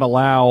did not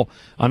allow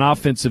an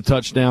offensive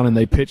touchdown, and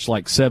they pitched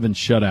like 7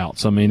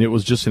 shutouts. I mean, it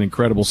was just an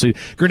incredible season.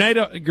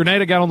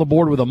 Grenada got on the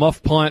board with a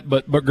muff punt,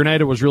 but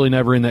Grenada was really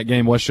never in that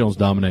game. West Jones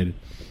dominated.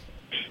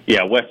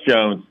 Yeah, West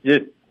Jones.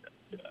 You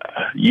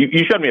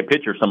showed me a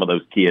picture of some of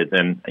those kids,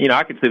 and,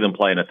 I could see them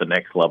playing at the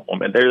next level. I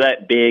mean, they're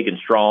that big and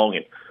strong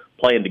and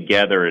playing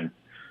together, and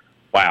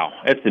wow,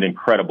 it's an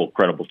incredible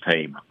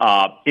team.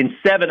 In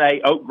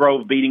 7A, Oak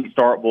Grove beating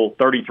Starkville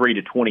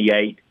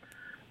 33-28.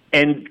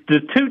 And the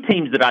 2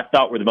 teams that I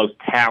thought were the most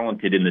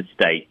talented in the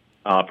state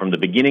from the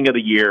beginning of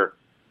the year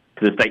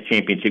to the state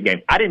championship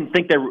game, I didn't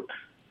think they were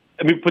 –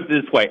 let me put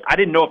it this way. I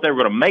didn't know if they were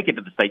going to make it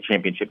to the state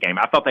championship game.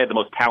 I thought they had the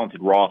most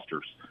talented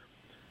rosters.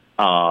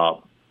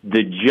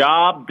 The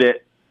job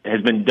that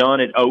has been done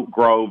at Oak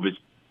Grove is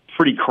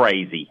pretty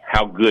crazy,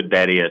 how good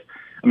that is.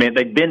 I mean,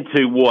 they've been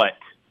to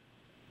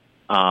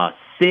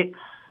 6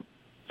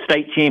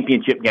 state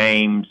championship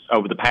games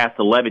over the past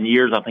 11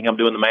 years. I think I'm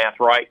doing the math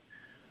right.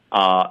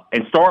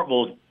 And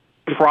Starkville's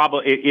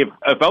probably, if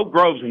Oak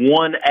Grove's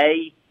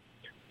 1A,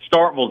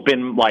 Starkville's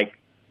been like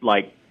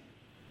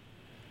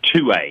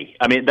 2A.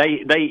 I mean,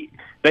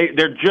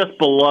 they're just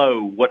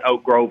below what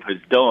Oak Grove has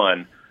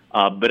done,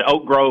 but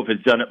Oak Grove has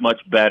done it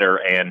much better.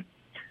 And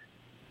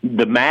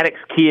the Maddox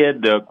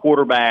kid, the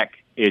quarterback,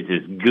 is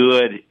as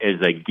good as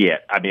they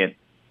get. I mean,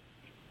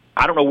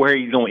 I don't know where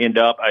he's going to end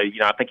up.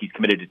 I think he's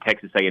committed to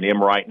Texas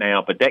A&M right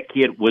now, but that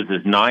kid was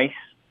as nice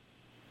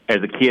as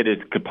a kid as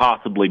could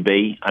possibly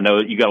be. I know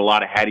you got a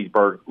lot of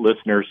Hattiesburg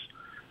listeners.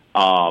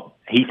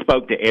 He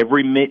spoke to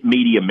every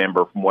media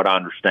member, from what I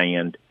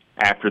understand,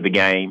 after the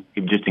game.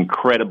 He was just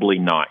incredibly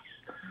nice.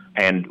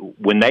 And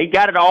when they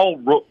got it all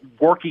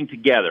working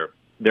together,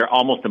 they're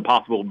almost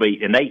impossible to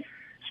beat. And give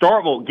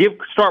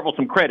Starkville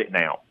some credit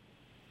now.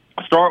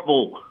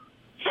 Starkville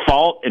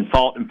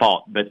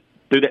fought, but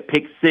through that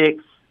pick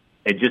 6,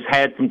 it just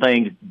had some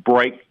things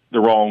break the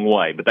wrong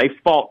way. But they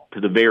fought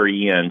to the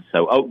very end.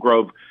 So Oak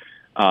Grove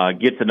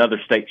gets another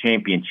state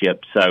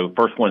championship, so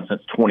first one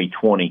since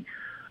 2020.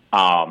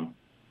 I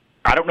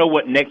don't know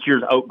what next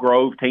year's Oak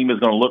Grove team is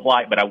going to look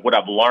like, but what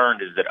I've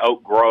learned is that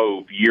Oak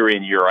Grove, year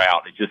in, year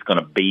out, is just going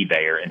to be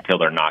there until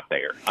they're not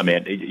there. I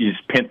mean, you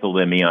just pencil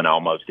them in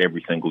almost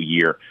every single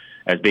year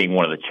as being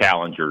one of the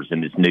challengers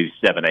in this new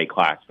 7A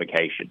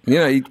classification.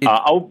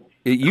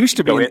 It used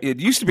to be. It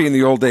used to be in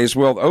the old days.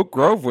 Well, Oak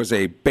Grove was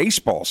a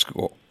baseball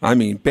school. I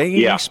mean,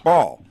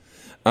 baseball.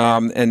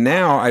 And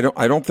now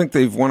I don't think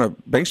they've won a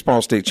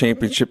baseball state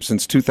championship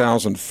since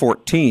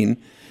 2014.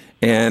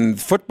 And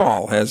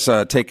football has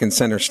taken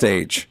center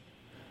stage.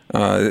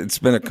 It's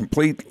been a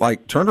complete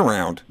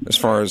turnaround as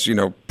far as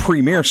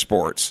premier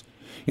sports.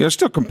 It's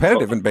still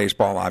competitive in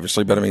baseball,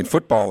 obviously, but I mean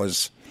football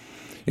is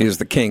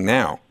the king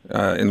now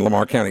in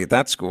Lamar County at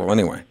that school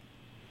anyway.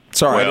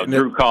 Sorry, well,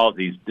 Drew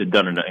Causey's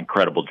done an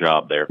incredible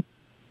job there.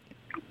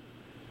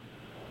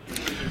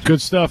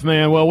 Good stuff,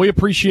 man. Well, we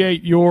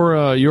appreciate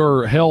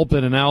your help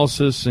and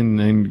analysis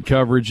and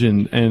coverage,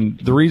 and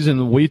the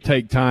reason we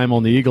take time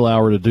on the Eagle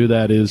Hour to do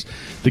that is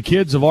the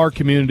kids of our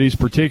communities,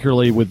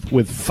 particularly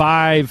with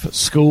 5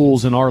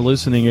 schools in our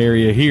listening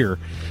area here,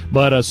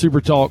 but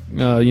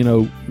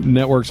SuperTalk,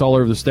 networks all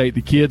over the state.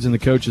 The kids and the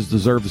coaches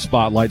deserve the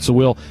spotlight. So,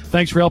 Will,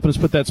 thanks for helping us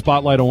put that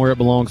spotlight on where it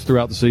belongs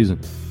throughout the season.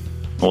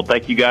 Well,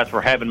 thank you guys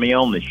for having me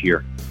on this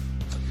year.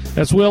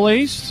 That's Will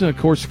East, of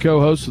course, the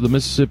co-host of the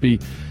Mississippi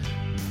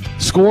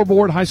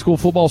Scoreboard, High School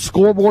Football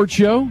Scoreboard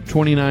Show,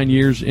 29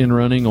 years in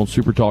running on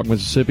SuperTalk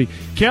Mississippi.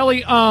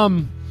 Kelly,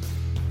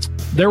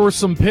 There were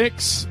some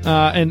picks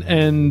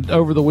and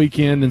over the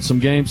weekend and some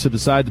games to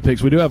decide the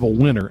picks. We do have a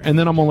winner, and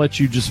then I'm going to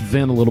let you just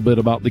vent a little bit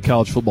about the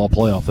college football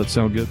playoff. That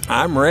sound good?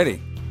 I'm ready.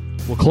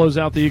 We'll close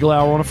out the Eagle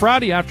Hour on a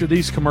Friday after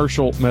these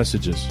commercial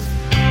messages.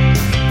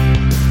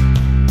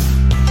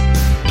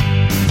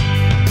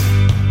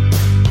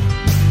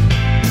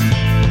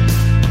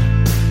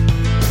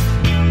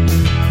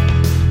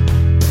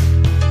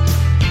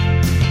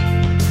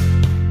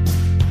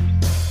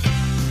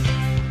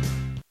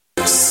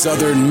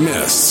 Southern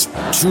Miss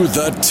to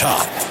the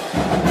top.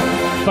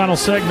 Final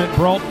segment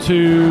brought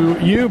to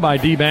you by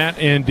DBAT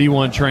and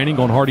D1 Training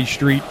on Hardy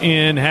Street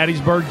in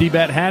Hattiesburg.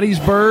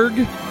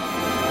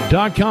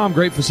 DBATHattiesburg.com.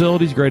 Great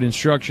facilities, great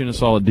instruction.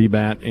 It's all at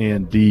DBAT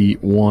and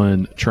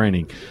D1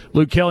 Training.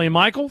 Luke, Kelly, and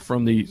Michael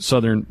from the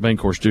Southern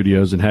Bancorp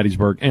Studios in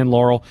Hattiesburg and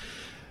Laurel.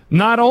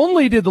 Not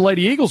only did the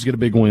Lady Eagles get a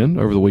big win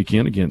over the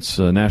weekend against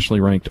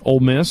nationally ranked Ole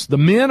Miss, the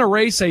men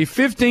erase a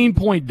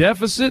 15-point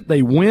deficit.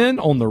 They win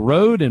on the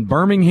road in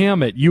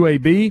Birmingham at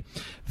UAB.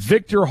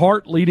 Victor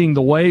Hart leading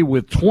the way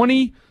with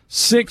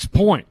 26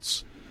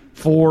 points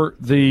for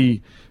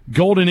the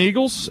Golden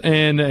Eagles,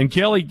 and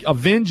Kelly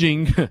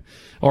avenging,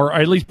 or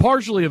at least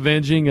partially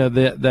avenging,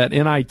 that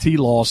NIT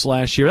loss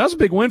last year. That was a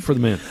big win for the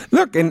men.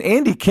 Look, and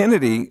Andy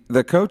Kennedy,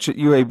 the coach at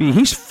UAB,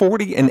 he's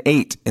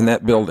 40-8 in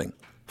that building.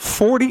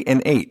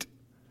 40-8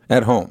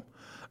 at home.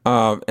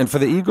 And for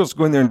the Eagles to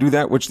go in there and do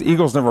that, which the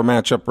Eagles never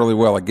match up really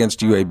well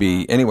against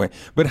UAB anyway.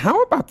 But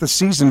how about the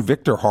season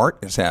Victor Hart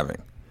is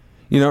having?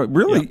 You know,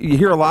 really, You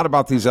hear a lot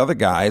about these other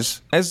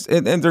guys,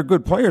 and they're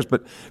good players,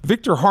 but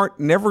Victor Hart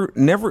never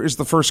is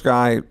the first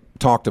guy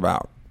talked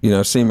about, you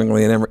know,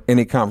 seemingly in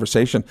any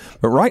conversation.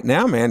 But right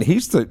now, man,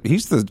 he's the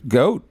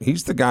GOAT.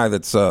 He's the guy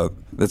that's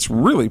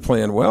really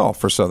playing well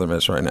for Southern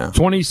Miss right now.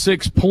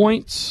 26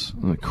 points.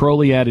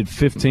 Crowley added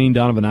 15.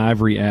 Donovan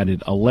Ivory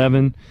added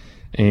 11.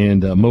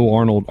 And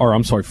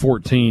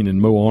 14,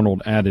 and Mo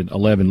Arnold added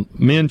 11.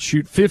 Men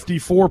shoot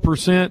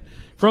 54%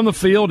 from the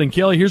field. And,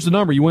 Kelly, here's the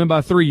number. You win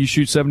by 3, you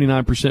shoot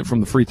 79%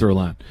 from the free throw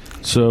line.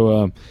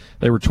 So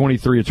they were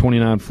 23 of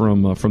 29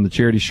 from the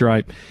charity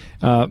stripe.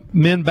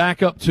 Men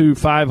back up to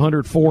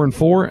 500,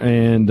 4-4.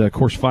 And, of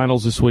course,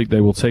 finals this week, they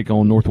will take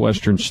on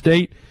Northwestern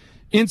State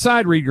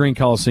inside Reed Green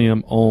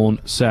Coliseum on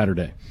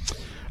Saturday.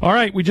 All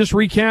right, we just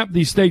recapped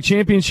the state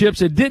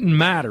championships. It didn't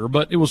matter,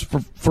 but it was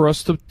for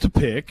us to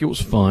pick. It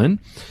was fun.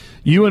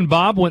 You and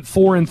Bob went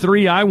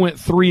 4-3. I went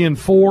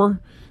 3-4.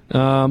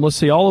 Let's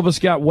see. All of us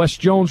got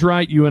West Jones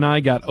right. You and I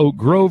got Oak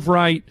Grove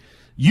right.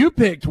 You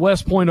picked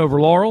West Point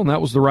over Laurel, and that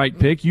was the right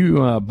pick.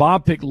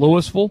 Bob picked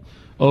Louisville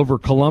over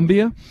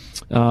Columbia.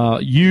 You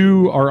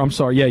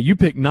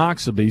picked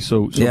Noxubee.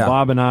 So yeah.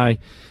 Bob and I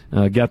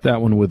got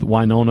that one with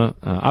Winona.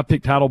 I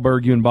picked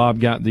Heidelberg. You and Bob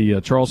got the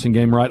Charleston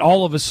game right.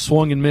 All of us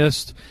swung and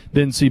missed.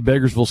 Didn't see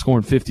Beggarsville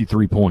scoring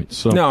 53 points.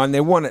 So. No, and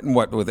they won it in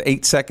with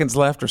 8 seconds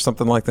left or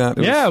something like that?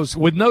 It was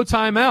with no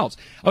timeouts.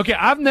 Okay,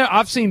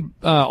 I've seen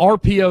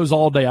RPOs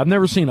all day. I've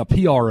never seen a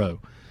PRO.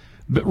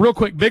 But real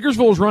quick,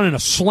 Beggarsville was running a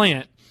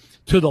slant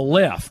to the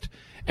left.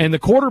 And the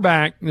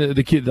quarterback,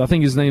 the kid, I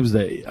think his name is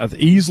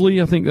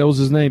Easley, I think that was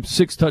his name,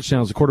 6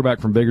 touchdowns, the quarterback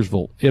from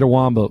Beggarsville,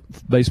 Itawamba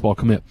baseball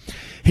commit.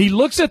 He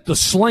looks at the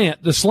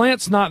slant. The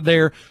slant's not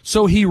there,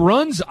 so he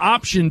runs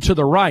option to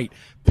the right,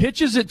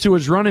 pitches it to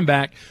his running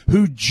back,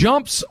 who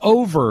jumps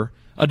over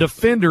a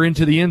defender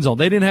into the end zone.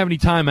 They didn't have any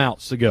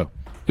timeouts to go.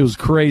 It was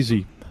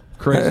crazy.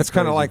 It's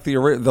kind of like the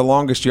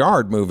Longest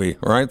Yard movie,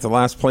 right? The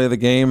last play of the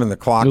game and the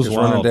clock is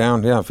running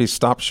down. Yeah, if he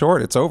stops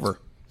short, it's over.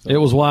 It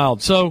was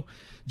wild. So,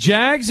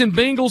 Jags and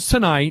Bengals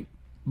tonight,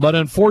 but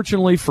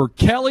unfortunately for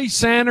Kelly,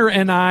 Sander,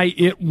 and I,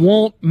 it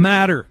won't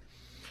matter.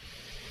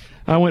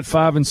 I went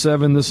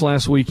 5-7 this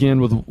last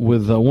weekend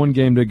with one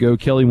game to go.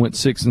 Kelly went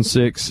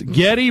 6-6.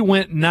 Getty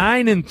went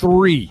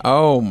 9-3.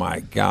 Oh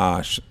my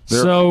gosh!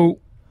 So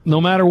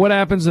no matter what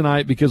happens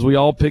tonight, because we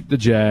all picked the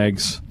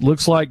Jags,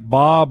 looks like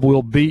Bob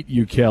will beat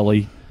you,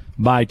 Kelly,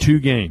 by 2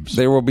 games.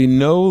 There will be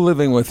no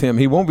living with him.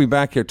 He won't be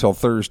back here till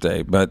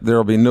Thursday, but there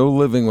will be no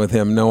living with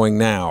him knowing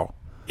now.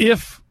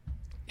 If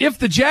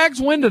the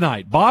Jags win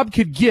tonight, Bob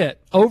could get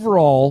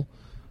overall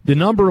the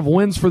number of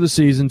wins for the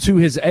season to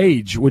his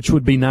age, which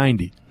would be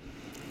 90.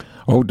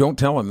 Oh, don't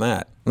tell him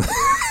that.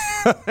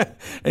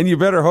 And you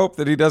better hope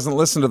that he doesn't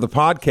listen to the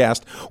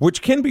podcast,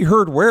 which can be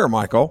heard where,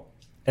 Michael?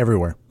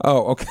 Everywhere.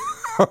 Oh, okay.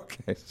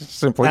 Okay.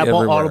 Simply Apple,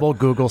 everywhere. Audible,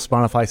 Google,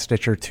 Spotify,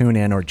 Stitcher,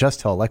 TuneIn, or just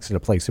tell Alexa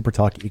to play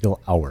SuperTalk Eagle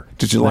Hour.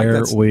 Did you like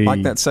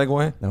that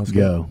segue? That was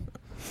go. Good.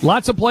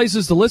 Lots of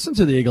places to listen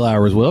to the Eagle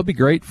Hour as well. It'd be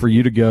great for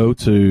you to go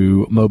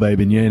to Mobay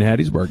Beignet in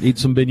Hattiesburg, eat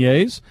some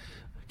beignets,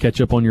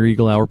 catch up on your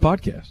Eagle Hour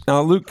podcast.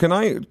 Now, Luke,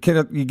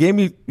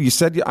 you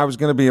said I was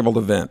going to be able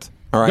to vent.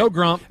 All right. Go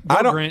Grump. Go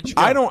Grinch.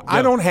 Go.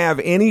 I don't have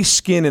any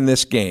skin in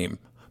this game,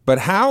 but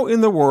how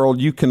in the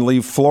world you can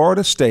leave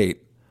Florida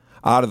State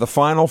out of the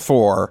Final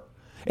Four?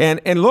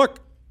 And look,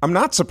 I'm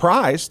not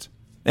surprised.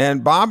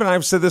 And Bob and I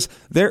have said this.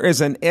 There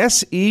is an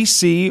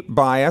SEC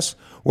bias,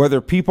 whether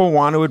people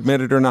want to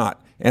admit it or not.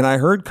 And I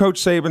heard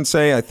Coach Saban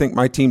say, I think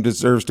my team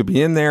deserves to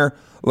be in there.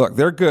 Look,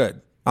 they're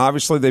good.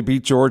 Obviously, they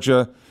beat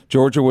Georgia.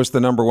 Georgia was the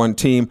number one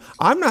team.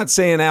 I'm not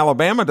saying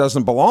Alabama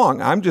doesn't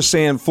belong. I'm just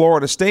saying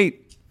Florida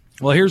State.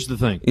 Well, here's the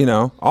thing.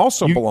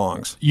 Also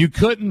belongs. You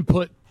couldn't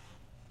put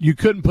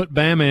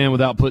Bama in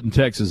without putting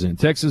Texas in.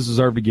 Texas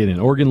deserved to get in.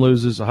 Oregon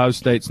loses. Ohio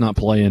State's not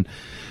playing.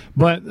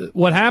 But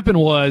what happened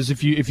was,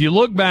 if you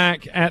look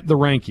back at the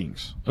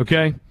rankings,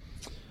 okay,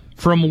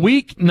 from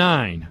week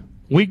 9,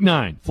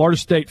 Florida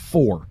State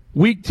 4.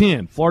 Week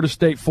 10, Florida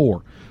State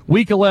 4.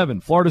 Week 11,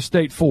 Florida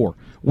State 4.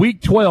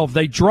 Week 12,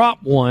 they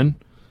drop one.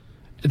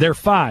 They're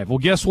 5. Well,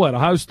 guess what?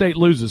 Ohio State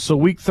loses. So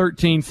week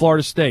 13,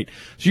 Florida State.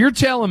 So you're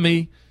telling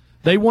me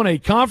they won a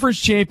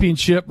conference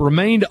championship,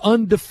 remained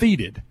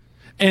undefeated,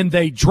 and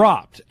they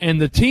dropped.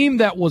 And the team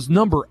that was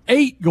number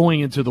 8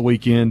 going into the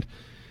weekend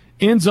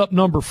ends up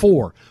number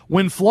 4.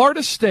 When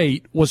Florida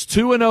State was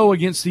 2-0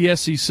 against the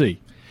SEC.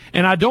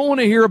 And I don't want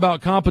to hear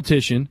about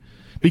competition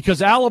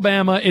because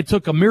Alabama, it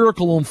took a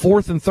miracle on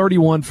 4th and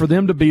 31 for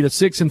them to beat a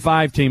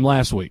 6-5 team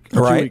last week,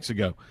 or 2 weeks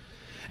ago.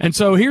 And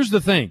so here's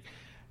the thing.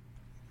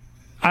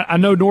 I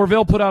know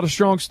Norvell put out a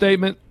strong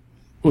statement,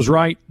 was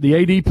right. The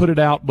AD put it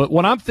out. But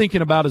what I'm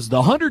thinking about is the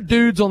 100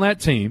 dudes on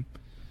that team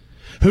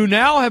who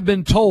now have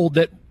been told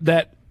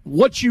that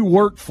what you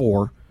work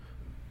for,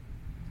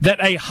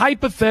 that a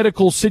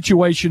hypothetical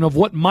situation of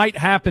what might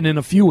happen in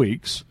a few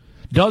weeks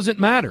doesn't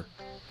matter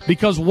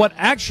because what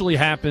actually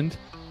happened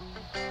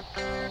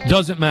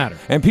doesn't matter.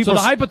 And so the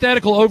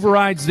hypothetical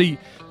overrides the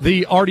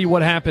already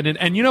what happened.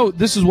 And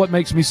this is what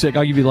makes me sick.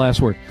 I'll give you the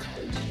last word.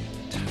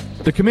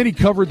 The committee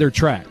covered their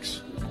tracks.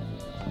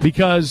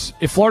 Because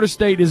if Florida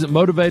State isn't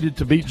motivated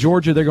to beat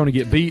Georgia, they're going to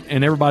get beat,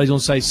 and everybody's going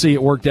to say, see,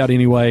 it worked out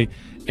anyway,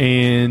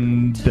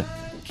 and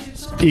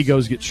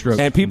egos get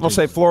stroked. And people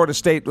say Florida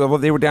State, well,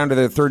 they were down to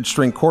their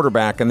third-string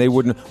quarterback, and they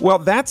wouldn't. Well,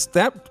 that's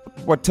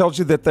what tells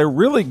you that they're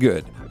really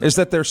good, is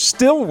that they're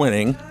still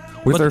winning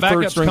with their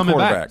third-string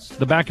quarterback.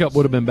 The backup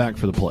would have been back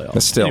for the playoffs.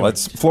 But still, anyway,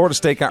 Florida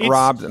State got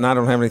robbed, and I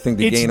don't have anything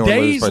to gain or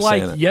lose by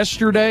saying it. It's days like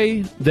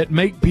yesterday that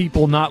make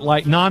people not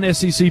like,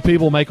 non-SEC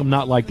people make them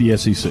not like the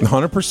SEC.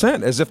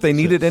 100%, as if they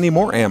needed any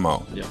more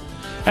ammo. Yeah.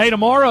 Hey,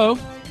 tomorrow,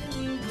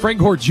 Frank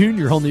Gore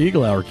Jr. on the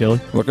Eagle Hour,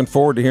 Kelly. Looking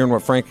forward to hearing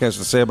what Frank has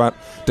to say about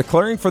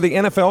declaring for the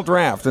NFL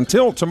Draft.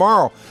 Until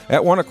tomorrow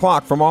at 1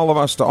 o'clock, from all of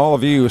us to all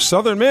of you,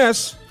 Southern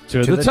Miss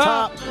to the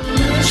top.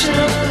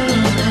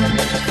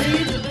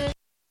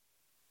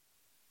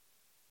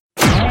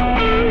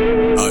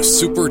 A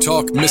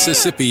SuperTalk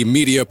Mississippi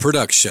Media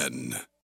production.